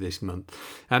 24th of this month.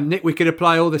 Nick, we could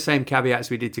apply all the same caveats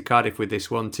we did to Cardiff with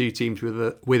this one. 2 teams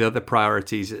with other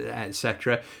priorities,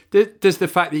 etc. Does the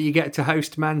fact that you get to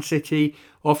host Man City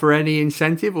offer any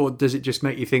incentive, or does it just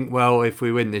make you think, well, if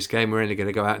we win this game, we're only going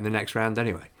to go out in the next round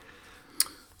anyway?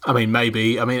 I mean,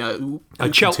 maybe.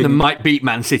 Cheltenham might beat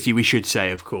Man City, we should say,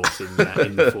 of course, in the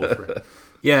 4th round.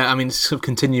 Yeah, I mean, sort of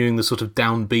continuing the sort of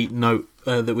downbeat note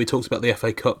that we talked about the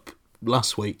FA Cup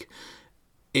last week.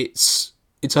 It's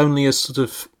only a sort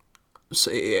of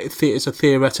it's a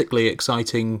theoretically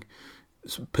exciting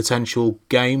potential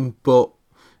game, but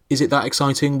is it that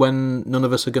exciting when none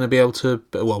of us are going to be able to?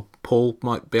 Well, Paul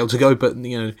might be able to go, but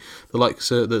the likes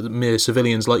the mere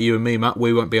civilians like you and me, Matt,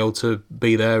 we won't be able to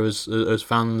be there as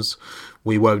fans.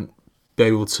 We won't be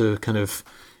able to kind of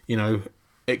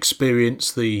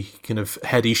experience the kind of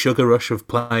heady sugar rush of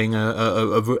playing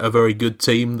a very good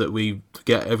team that we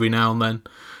get every now and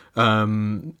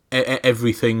then.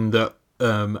 Everything that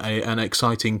an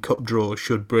exciting cup draw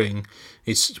should bring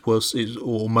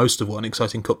or most of what an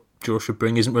exciting cup draw should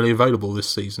bring isn't really available this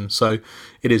season. So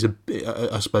it is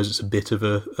I suppose it's a bit of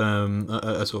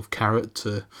a sort of carrot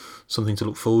to something to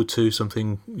look forward to,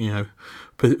 something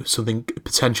something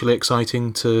potentially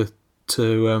exciting to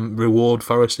reward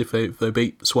Forest if they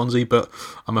beat Swansea, but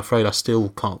I'm afraid I still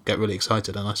can't get really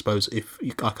excited. And I suppose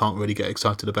I can't really get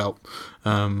excited about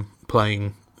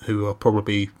playing who are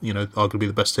probably, arguably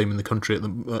the best team in the country at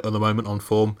the moment on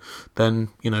form, then,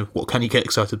 what can you get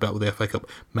excited about with the FA Cup?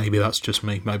 Maybe that's just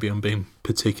me. Maybe I'm being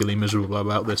particularly miserable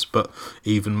about this, but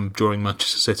even during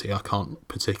Manchester City, I can't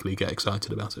particularly get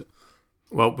excited about it.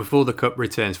 Well, before the Cup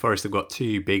returns, Forest have got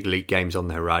 2 big league games on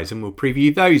the horizon. We'll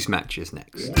preview those matches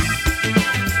next.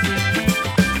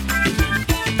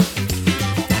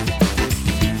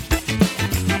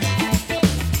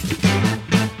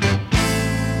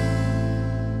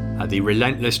 The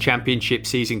relentless championship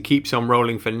season keeps on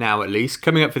rolling for now, at least.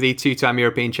 Coming up for the 2-time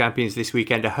European champions this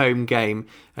weekend, a home game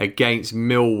against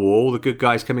Millwall. The good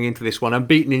guys coming into this one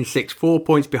unbeaten in 6, 4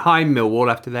 points behind Millwall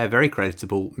after their very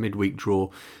creditable midweek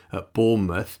draw at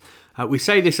Bournemouth. We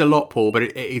say this a lot, Paul, but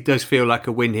it does feel like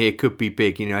a win here could be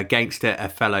big, against a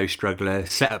fellow struggler,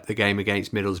 set up the game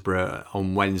against Middlesbrough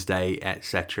on Wednesday,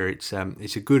 etc. It's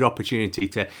a good opportunity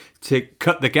to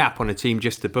cut the gap on a team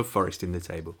just above Forest in the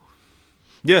table.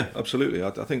 Yeah, absolutely. I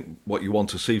think what you want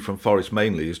to see from Forest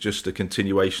mainly is just a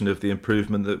continuation of the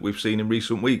improvement that we've seen in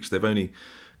recent weeks. They've only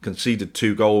conceded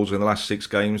 2 goals in the last 6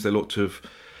 games. They look to have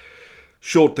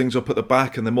shored things up at the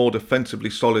back, and they're more defensively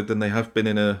solid than they have been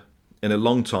in a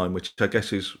long time, which I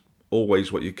guess is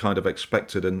always what you kind of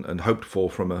expected and hoped for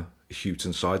from a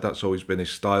Houghton side. That's always been his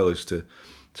style, is to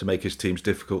make his teams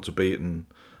difficult to beat and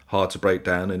hard to break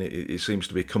down, and it seems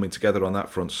to be coming together on that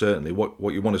front, certainly.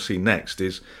 What you want to see next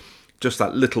is just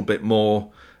that little bit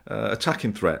more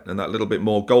attacking threat and that little bit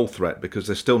more goal threat, because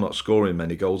they're still not scoring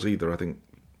many goals either. I think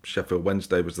Sheffield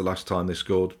Wednesday was the last time they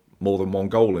scored more than 1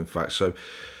 goal, in fact. So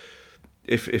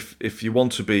if you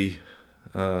want to be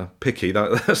picky,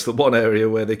 that's the one area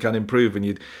where they can improve, and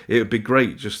it would be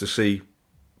great just to see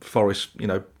Forest,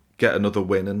 get another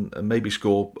win and maybe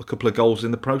score a couple of goals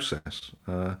in the process.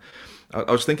 I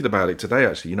was thinking about it today,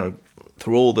 actually.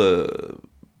 Through all the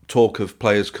talk of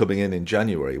players coming in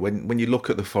January, when you look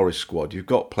at the Forest squad, you've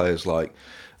got players like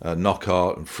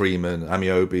Knockaert and Freeman,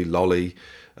 Amiobi, Lolly,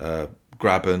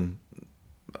 Graben.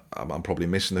 I'm probably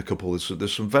missing a couple.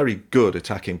 There's some very good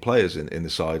attacking players in the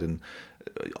side, and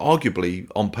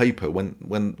arguably on paper,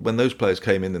 when those players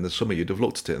came in the summer, you'd have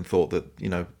looked at it and thought that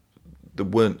there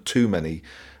weren't too many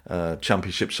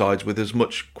championship sides with as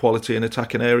much quality in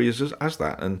attacking areas as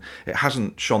that, and it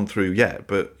hasn't shone through yet.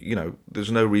 But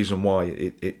there's no reason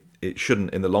why it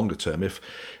shouldn't in the longer term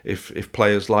if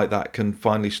players like that can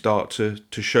finally start to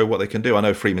show what they can do. I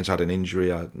know Freeman's had an injury.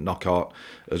 Knockaert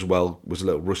as well was a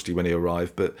little rusty when he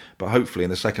arrived, but hopefully in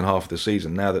the second half of the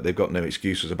season, now that they've got no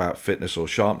excuses about fitness or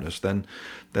sharpness, then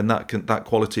that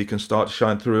quality can start to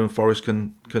shine through, and Forest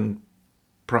can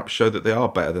perhaps show that they are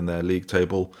better than their league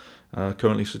table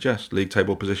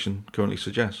position currently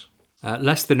suggests.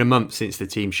 Less than a month since the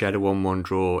team shared a 1-1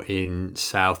 draw in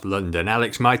South London,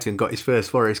 Alex Mighten got his first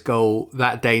Forest goal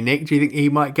that day. Nick, do you think he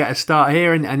might get a start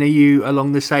here? And are you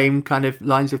along the same kind of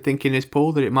lines of thinking as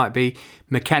Paul, that it might be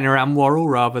McKenna and Worrell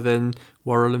rather than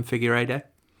Worrell and Figueiredo?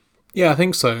 Yeah, I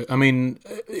think so. I mean,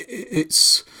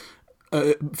 it's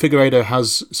Figueiredo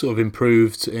has sort of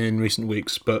improved in recent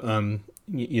weeks, but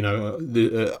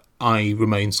I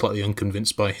remain slightly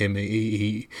unconvinced by him.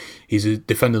 He's a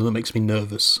defender that makes me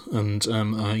nervous, and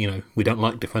we don't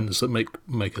like defenders that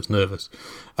make us nervous.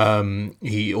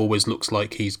 He always looks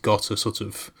like he's got a sort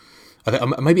of,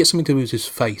 maybe it's something to do with his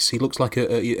face. He looks like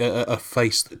a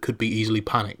face that could be easily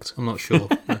panicked. I'm not sure.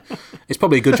 It's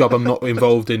probably a good job I'm not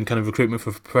involved in kind of recruitment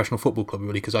for a professional football club,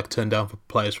 really, because I turn down for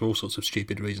players for all sorts of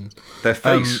stupid reasons. Their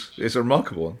face is a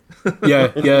remarkable one.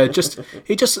 yeah.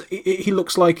 He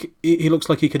looks like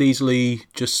he could easily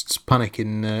just panic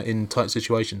in tight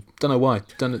situations. Don't know why.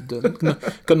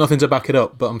 Got nothing to back it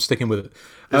up, but I'm sticking with it.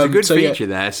 There's a good feature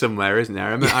there somewhere, isn't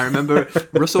there? I remember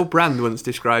Russell Brand once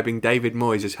describing David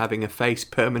Moyes as having a face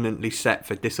permanently set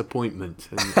for disappointment.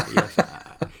 And yes,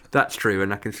 that's true,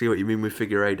 and I can see what you mean with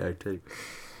Figueiredo too.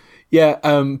 Yeah,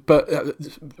 but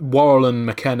Worrell and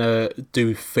McKenna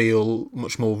do feel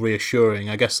much more reassuring.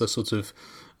 I guess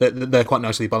they're quite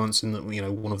nicely balanced in that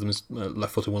one of them is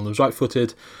left-footed, one of them is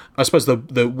right-footed. I suppose the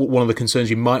one of the concerns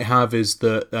you might have is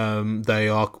that they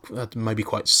are maybe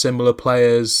quite similar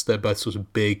players. They're both sort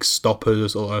of big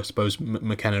stoppers, or I suppose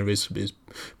McKenna is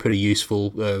pretty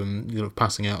useful,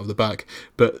 passing out of the back.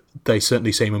 But they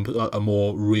certainly seem a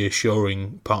more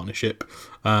reassuring partnership.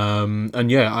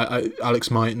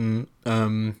 Alex Mighten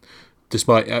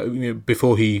despite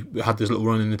before he had this little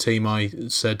run in the team, I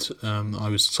said I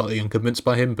was slightly unconvinced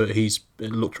by him, but he's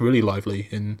looked really lively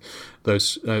in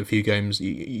those few games.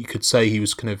 You could say he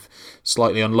was kind of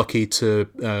slightly unlucky to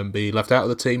be left out of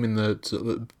the team in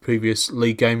the previous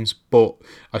league games, but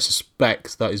I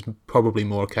suspect that is probably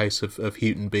more a case of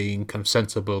Houghton being kind of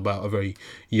sensible about a very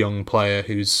young player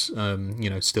who's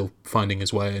still finding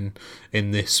his way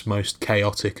in this most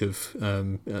chaotic of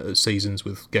seasons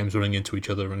with games running into each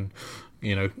other, and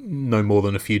no more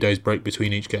than a few days break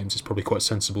between each games. It's probably quite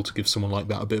sensible to give someone like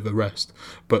that a bit of a rest.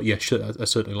 But yeah, I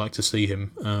certainly like to see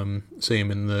him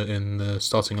in the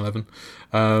starting 11.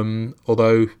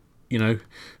 Although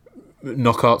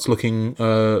Knockaert's looking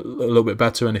a little bit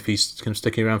better, and if he's kind of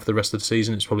sticking around for the rest of the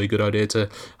season, it's probably a good idea to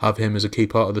have him as a key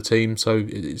part of the team. So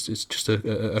it's just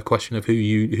a question of who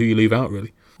you leave out,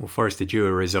 really. Well, Forest did you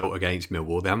a result against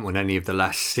Millwall. They haven't won any of the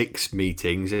last 6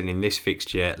 meetings, and in this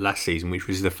fixture last season, which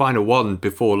was the final one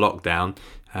before lockdown,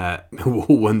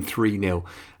 Millwall won 3-0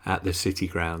 at the City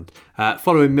Ground.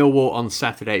 Following Millwall on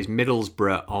Saturday is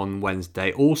Middlesbrough on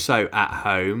Wednesday, also at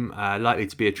home. Likely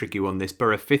to be a tricky one, this.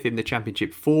 Borough 5th in the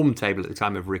Championship form table at the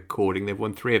time of recording. They've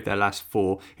won 3 of their last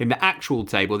 4. In the actual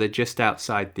table, they're just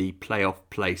outside the playoff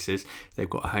places. They've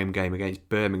got a home game against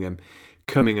Birmingham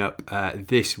coming up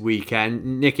this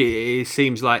weekend. Nick, it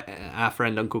seems like our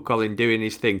friend Uncle Colin doing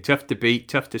his thing. Tough to beat,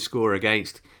 tough to score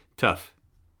against, tough.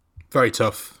 Very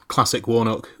tough. Classic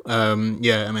Warnock. I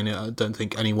don't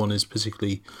think anyone is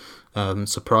particularly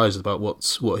surprised about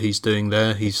what he's doing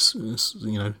there. He's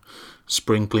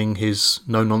sprinkling his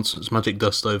no-nonsense magic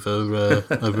dust over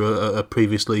a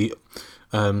previously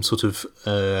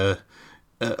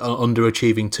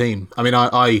underachieving team. I mean,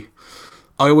 I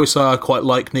always say I quite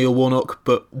like Neil Warnock,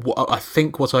 but I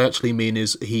think what I actually mean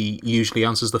is he usually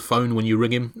answers the phone when you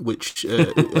ring him, which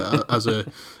as a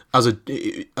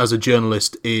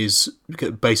journalist is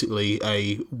basically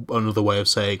another way of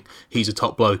saying he's a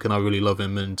top bloke and I really love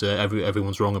him, and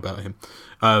everyone's wrong about him.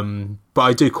 But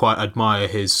I do quite admire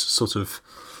his sort of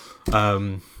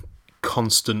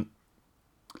constant,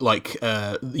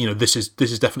 this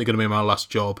is definitely going to be my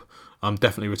last job. I'm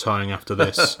definitely retiring after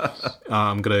this.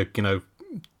 I'm gonna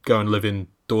go and live in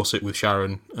Dorset with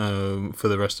Sharon for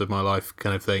the rest of my life,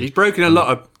 kind of thing. He's broken a lot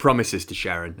of promises to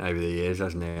Sharon over the years,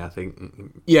 hasn't he? I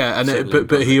think. Yeah, and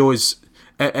but he always,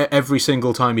 every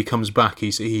single time he comes back,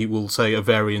 he will say a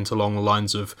variant along the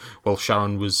lines of, "Well,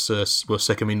 Sharon was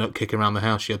sick of me nut kicking around the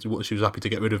house. She was happy to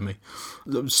get rid of me."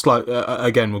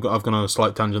 Again, I've gone on a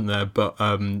slight tangent there, but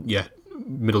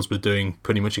Middlesbrough doing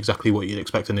pretty much exactly what you'd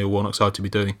expect a Neil Warnock side to be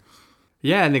doing.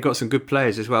 Yeah, and they've got some good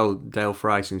players as well. Dale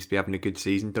Fry seems to be having a good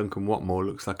season. Duncan Watmore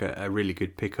looks like a really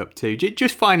good pickup too.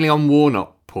 Just finally on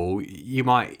Warnock, Paul, you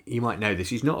might know this.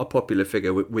 He's not a popular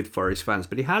figure with Forest fans,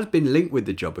 but he has been linked with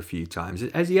the job a few times.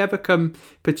 Has he ever come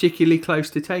particularly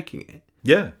close to taking it?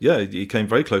 Yeah, he came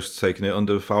very close to taking it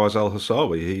under Fawaz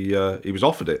Al-Hassawi. He was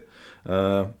offered it,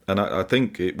 and I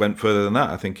think it went further than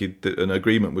that. I think an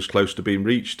agreement was close to being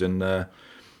reached, and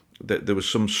there was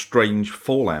some strange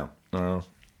fallout.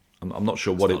 I'm not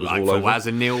sure what it was all over. Fawaz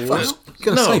and Neil Warnock. I was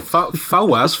going to say,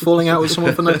 Fawaz falling out with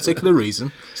someone for no particular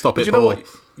reason. Stop it, Paul.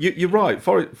 You're right.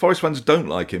 Forest fans don't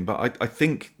like him, but I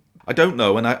think, I don't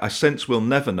know, and I sense we'll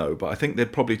never know, but I think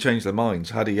they'd probably change their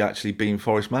minds had he actually been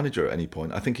Forest manager at any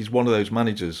point. I think he's one of those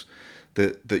managers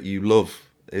that you love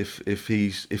if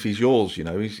he's yours.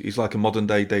 He's like a modern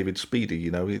day David Speedy.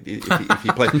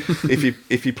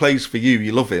 If he plays for you,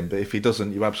 you love him, but if he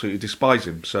doesn't, you absolutely despise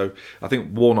him. So I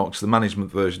think Warnock's the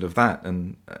management version of that,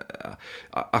 and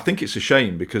I think it's a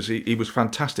shame because he was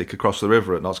fantastic across the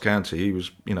river at Notts County. He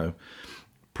was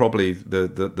probably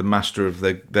the master of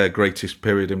their greatest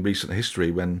period in recent history,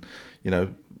 when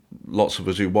lots of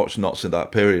us who watched Notts in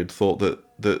that period thought that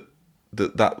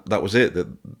was it, that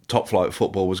top flight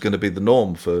football was going to be the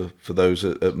norm for those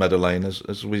at Meadow Lane.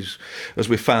 As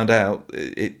we found out,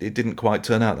 it didn't quite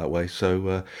turn out that way.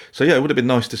 So yeah, it would have been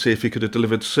nice to see if he could have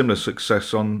delivered similar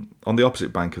success on the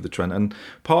opposite bank of the Trent. And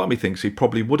part of me thinks he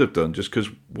probably would have done, just because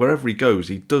wherever he goes,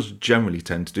 he does generally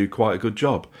tend to do quite a good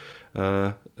job.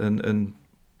 And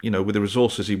with the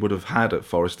resources he would have had at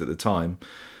Forest at the time,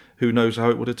 who knows how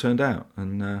it would have turned out.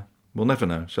 And we'll never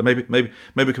know. So maybe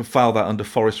we can file that under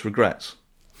Forest regrets.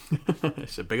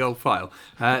 It's a big old file.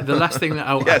 The last thing that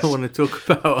I want to talk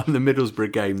about on the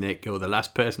Middlesbrough game, Nick, or the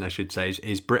last person I should say,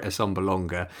 is Britt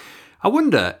Assombalonga. I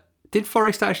wonder, did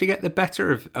Forest actually get the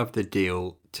better of the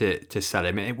deal to sell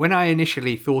him? When I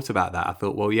initially thought about that, I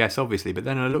thought, well, yes, obviously. But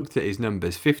then I looked at his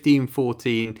numbers, 15,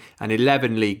 14 and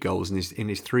 11 league goals in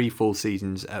his 3 full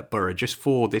seasons at Borough, just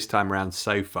 4 this time around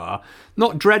so far.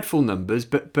 Not dreadful numbers,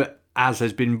 but as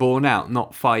has been borne out,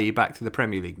 not fire you back to the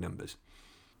Premier League numbers.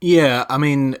 Yeah, I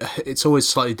mean, it's always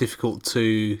slightly difficult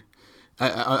to.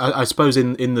 I suppose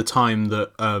in the time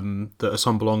that that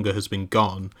Assombalonga has been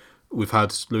gone, we've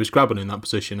had Lewis Grabban in that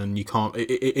position, and you can't.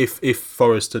 If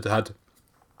Forest had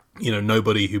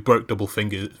nobody who broke double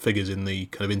figures in the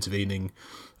kind of intervening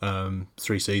 3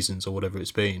 seasons or whatever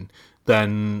it's been,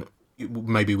 then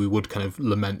maybe we would kind of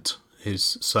lament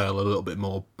his sale a little bit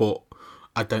more. But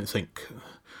I don't think.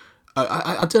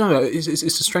 I don't know. It's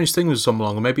a strange thing with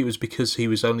Assombalonga. Maybe it was because he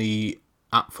was only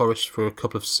at Forest for a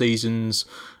couple of seasons.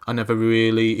 I never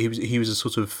really. He was a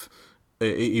sort of.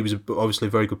 He was obviously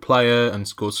a very good player and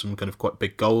scored some kind of quite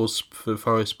big goals for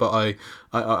Forest. But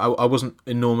I wasn't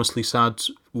enormously sad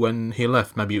when he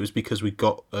left. Maybe it was because we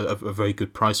got a very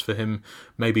good price for him.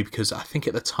 Maybe because I think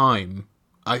at the time.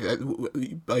 I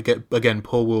get again.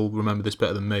 Paul will remember this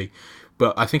better than me.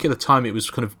 But I think at the time it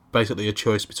was kind of basically a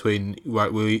choice between,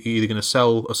 right, we're either going to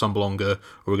sell Assombalonga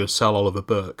or we're going to sell Oliver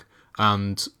Burke.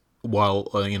 And while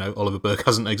Oliver Burke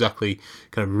hasn't exactly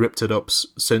kind of ripped it up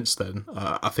since then,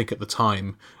 I think at the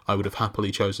time I would have happily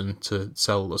chosen to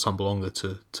sell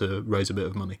Assombalonga to raise a bit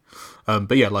of money.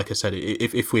 But yeah, like I said,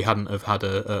 if we hadn't have had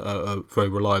a very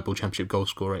reliable Championship goal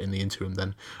scorer in the interim,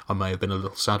 then I may have been a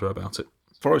little sadder about it.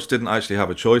 Forest didn't actually have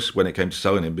a choice when it came to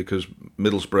selling him because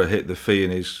Middlesbrough hit the fee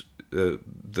in his. There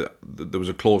was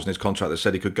a clause in his contract that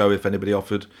said he could go if anybody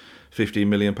offered £15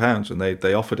 million, and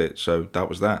they offered it. So that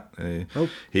was that. There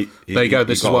you go.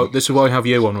 This is why I have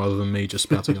you on rather than me just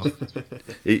spouting off.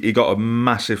 He got a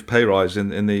massive pay rise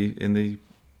in the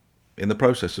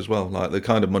process as well, like the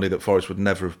kind of money that Forest would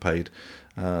never have paid.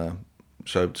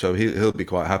 So he'll be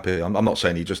quite happy. I'm not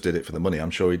saying he just did it for the money.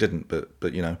 I'm sure he didn't, but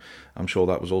I'm sure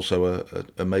that was also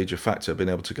a major factor, being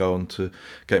able to go on to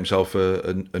get himself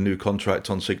a new contract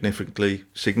on significantly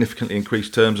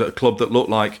increased terms at a club that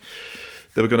looked like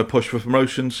they were going to push for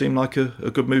promotion. Seemed like a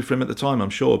good move for him at the time,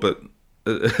 I'm sure. But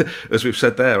as we've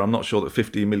said there, I'm not sure that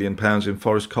 £15 million in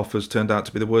Forest coffers turned out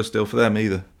to be the worst deal for them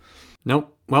either.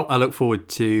 Nope. Well, I look forward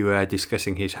to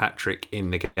discussing his hat-trick in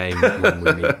the game when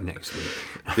we meet next week.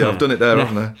 Yeah, I've done it there,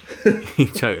 haven't I?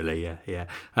 Totally, yeah.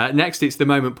 Next, it's the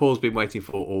moment Paul's been waiting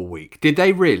for all week. Did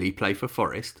they really play for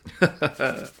Forest?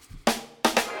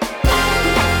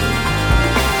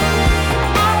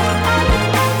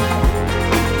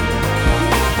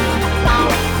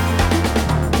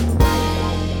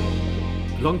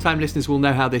 Long-time listeners will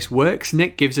know how this works.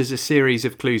 Nick gives us a series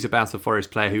of clues about a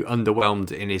Forest player who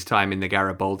underwhelmed in his time in the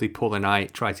Garibaldi. Paul and I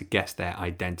try to guess their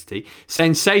identity.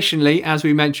 Sensationally, as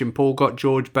we mentioned, Paul got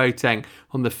George Boateng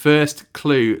on the first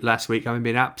clue last week, having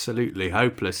been absolutely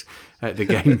hopeless at the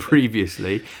game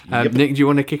previously. Yep. Nick, do you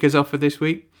want to kick us off for this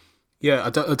week? Yeah,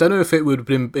 I don't know if it would have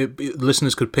been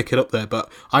listeners could pick it up there,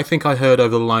 but I think I heard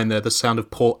over the line there the sound of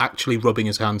Paul actually rubbing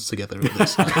his hands together at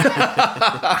this.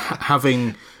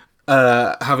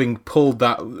 Having pulled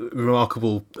that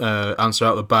remarkable answer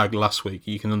out of the bag last week,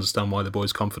 you can understand why the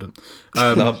boy's confident.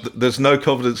 No, there's no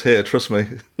confidence here, trust me.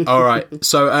 All right.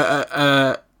 So,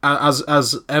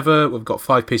 as ever, we've got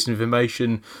 5 pieces of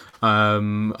information.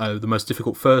 The most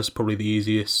difficult first, probably the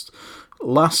easiest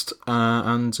last.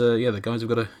 The guys have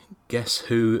got to guess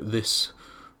who this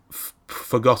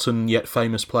forgotten yet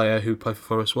famous player who played for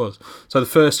Forest was. So, the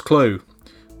first clue.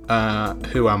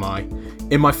 Who am I?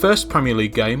 In my first Premier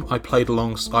League game, I appeared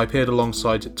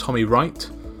alongside Tommy Wright.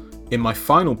 In my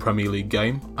final Premier League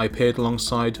game, I appeared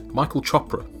alongside Michael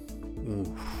Chopra. Do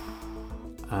you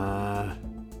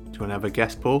want to have a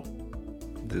guess, Paul?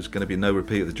 There's going to be no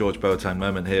repeat of the George Boateng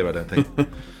moment here, I don't think.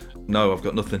 No, I've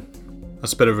got nothing.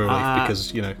 That's a bit of a relief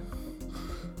because, we'd have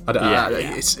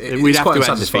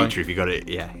to end the feature if you got it.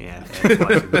 Yeah.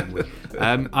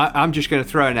 I'm just going to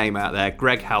throw a name out there.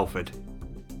 Greg Halford.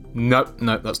 No,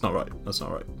 that's not right.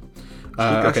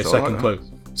 Okay, second clue.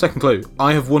 Second clue.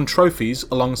 I have won trophies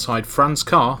alongside Franz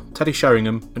Carr, Teddy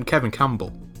Sheringham, and Kevin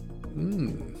Campbell.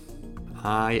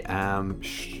 I am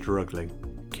struggling.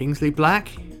 Kingsley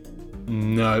Black?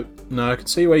 No, I can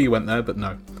see where you went there, but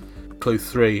no. Clue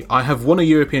 3. I have won a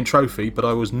European trophy, but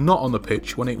I was not on the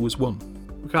pitch when it was won.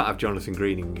 We can't have Jonathan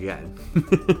Greening again.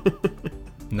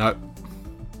 No.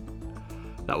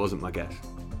 That wasn't my guess.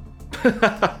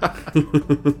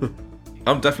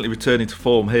 I'm definitely returning to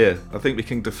form here. I think we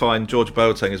can define George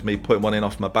Boateng as me putting one in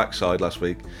off my backside last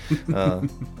week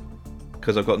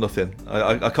because I've got nothing.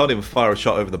 I can't even fire a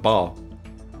shot over the bar.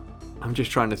 I'm just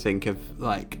trying to think of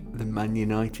like the Man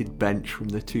United bench from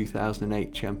the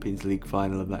 2008 Champions League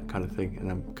final of that kind of thing, and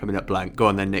I'm coming up blank. Go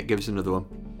on then, Nick, give us another one.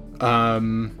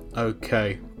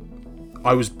 Okay.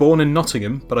 I was born in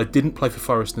Nottingham, but I didn't play for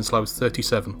Forest until I was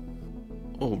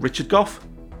 37. Oh, Richard Gough?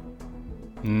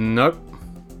 Nope.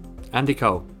 Andy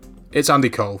Cole. It's Andy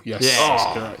Cole, yes.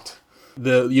 That's correct.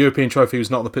 The European trophy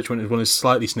was not on the pitch when it was won is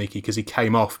slightly sneaky because he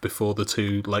came off before the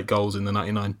 2 late goals in the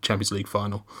 99 Champions League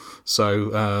final.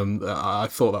 So I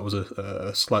thought that was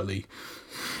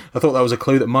a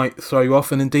clue that might throw you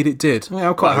off, and indeed it did.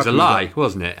 Yeah, it was a lie,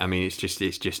 wasn't it? I mean, it's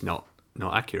just not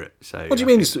accurate. So what do you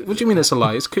mean? What do you mean it's a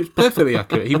lie? It's perfectly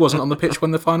accurate. He wasn't on the pitch when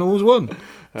the final was won.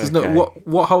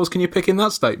 What holes can you pick in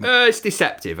that statement? It's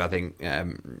deceptive, I think.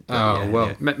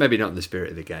 Maybe not in the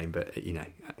spirit of the game, but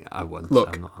I won.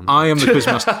 Look, so I am the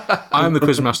quizmaster. I am the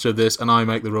quizmaster of this, and I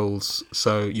make the rules.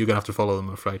 So you're gonna have to follow them,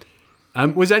 I'm afraid.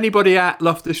 Was anybody at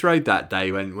Loftus Road that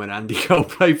day when Andy Cole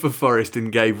played for Forest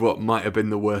and gave what might have been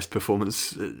the worst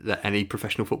performance that any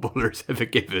professional footballer has ever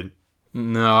given?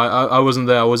 No, I wasn't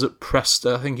there. I was at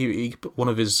Preston. I think he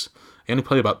only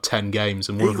played about 10 games,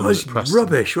 and one of them was Preston.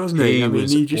 Rubbish, wasn't he?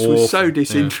 He just was so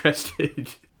disinterested.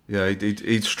 Yeah,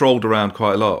 he strolled around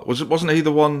quite a lot. Wasn't he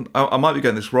the one? I might be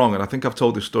getting this wrong, and I think I've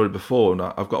told this story before, and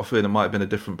I've got a feeling it might have been a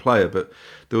different player, but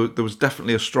there was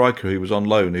definitely a striker who was on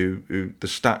loan who the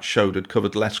stats showed had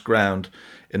covered less ground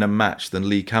in a match than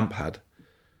Lee Camp had.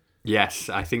 Yes,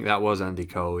 I think that was Andy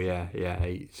Cole, yeah.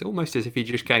 It's almost as if he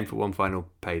just came for one final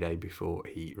payday before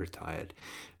he retired.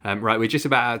 Right, we're just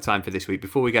about out of time for this week.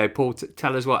 Before we go, Paul,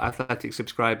 tell us what Athletic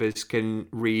subscribers can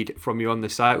read from you on the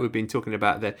site. We've been talking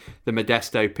about the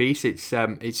Modesto piece. It's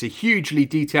a hugely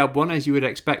detailed one, as you would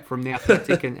expect from the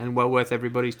Athletic, and well worth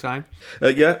everybody's time.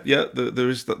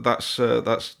 There is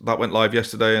that went live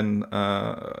yesterday, and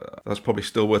that's probably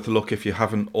still worth a look if you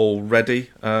haven't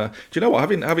already. Do you know what?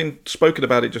 Having spoken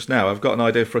about it just now, I've got an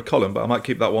idea for a column, but I might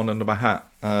keep that one under my hat.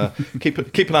 Keep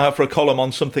an eye out for a column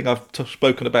on something I've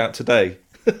spoken about today.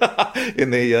 in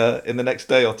the next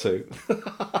day or two.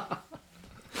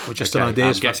 Or just an idea.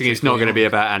 I'm guessing it's not going to be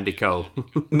about Andy Cole.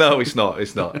 No, it's not.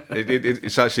 It's not.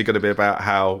 It's actually going to be about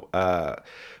how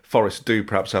Forest do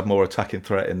perhaps have more attacking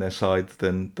threat in their side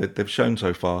than they've shown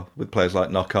so far, with players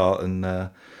like Knockaert and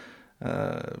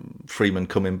Freeman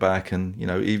coming back, and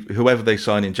whoever they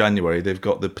sign in January, they've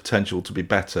got the potential to be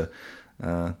better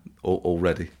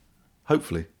already.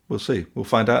 Hopefully, we'll see. We'll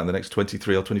find out in the next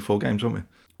 23 or 24 games, won't we?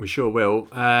 We sure will.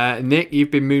 Nick, you've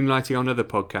been moonlighting on other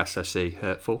podcasts, I see.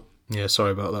 Hurtful. Yeah,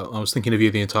 sorry about that. I was thinking of you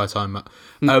the entire time, Matt.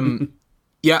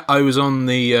 Yeah, I was on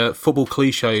the Football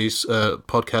Cliches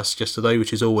podcast yesterday,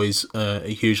 which is always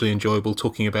hugely enjoyable,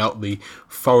 talking about the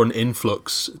foreign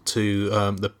influx to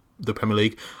the Premier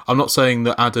League. I'm not saying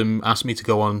that Adam asked me to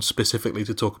go on specifically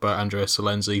to talk about Andrea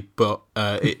Silenzi, but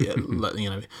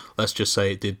let's just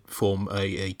say it did form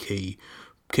a key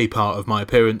part of my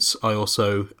appearance. I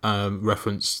also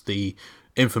referenced the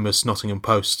infamous Nottingham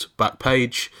Post back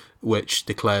page, which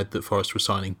declared that Forest were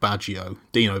signing Baggio,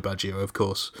 Dino Baggio, of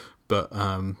course. But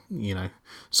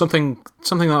something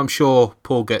that I'm sure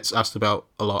Paul gets asked about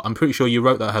a lot. I'm pretty sure you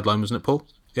wrote that headline, wasn't it, Paul?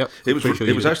 Yep. It was Roberto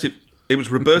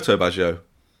Baggio.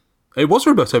 It was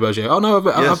Roberto Baggio. Oh no,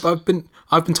 yes. I've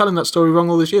been telling that story wrong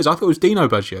all these years. I thought it was Dino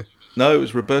Baggio. No, it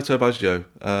was Roberto Baggio.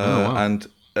 Wow. And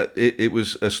it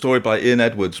was a story by Ian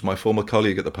Edwards, my former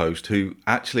colleague at the Post, who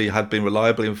actually had been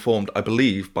reliably informed, I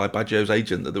believe, by Baggio's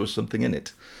agent that there was something in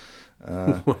it.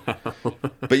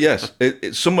 But yes,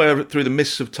 it somewhere through the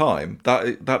mists of time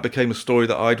that became a story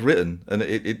that I'd written, and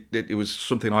it was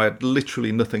something I had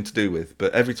literally nothing to do with.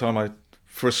 But every time I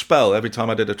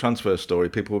did a transfer story,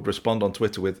 people would respond on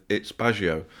Twitter with "It's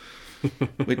Baggio,"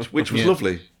 which was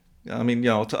lovely. I mean,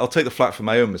 I'll take the flak for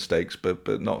my own mistakes,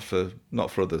 but not for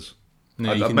others.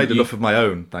 No, I've made enough of my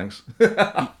own, thanks.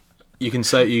 You can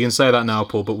say that now,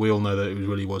 Paul, but we all know that it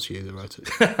really was you that wrote it.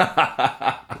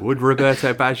 Would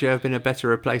Roberto Baggio have been a better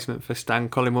replacement for Stan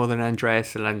Collymore than Andrea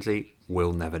Silenzi?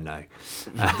 We'll never know.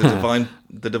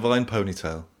 The divine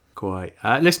ponytail. Quite.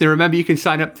 Listener, remember you can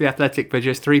sign up to The Athletic for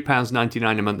just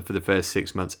 £3.99 a month for the first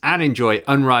 6 months and enjoy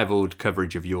unrivaled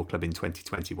coverage of your club in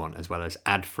 2021, as well as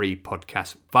ad-free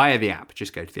podcasts via the app.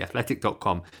 Just go to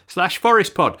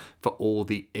theathletic.com/forestpod for all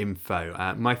the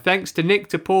info. My thanks to Nick,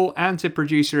 to Paul, and to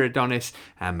producer Adonis,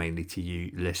 and mainly to you,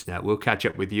 listener. We'll catch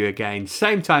up with you again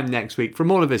same time next week.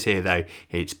 From all of us here, though,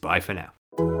 it's bye for now.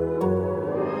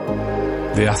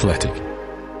 The Athletic.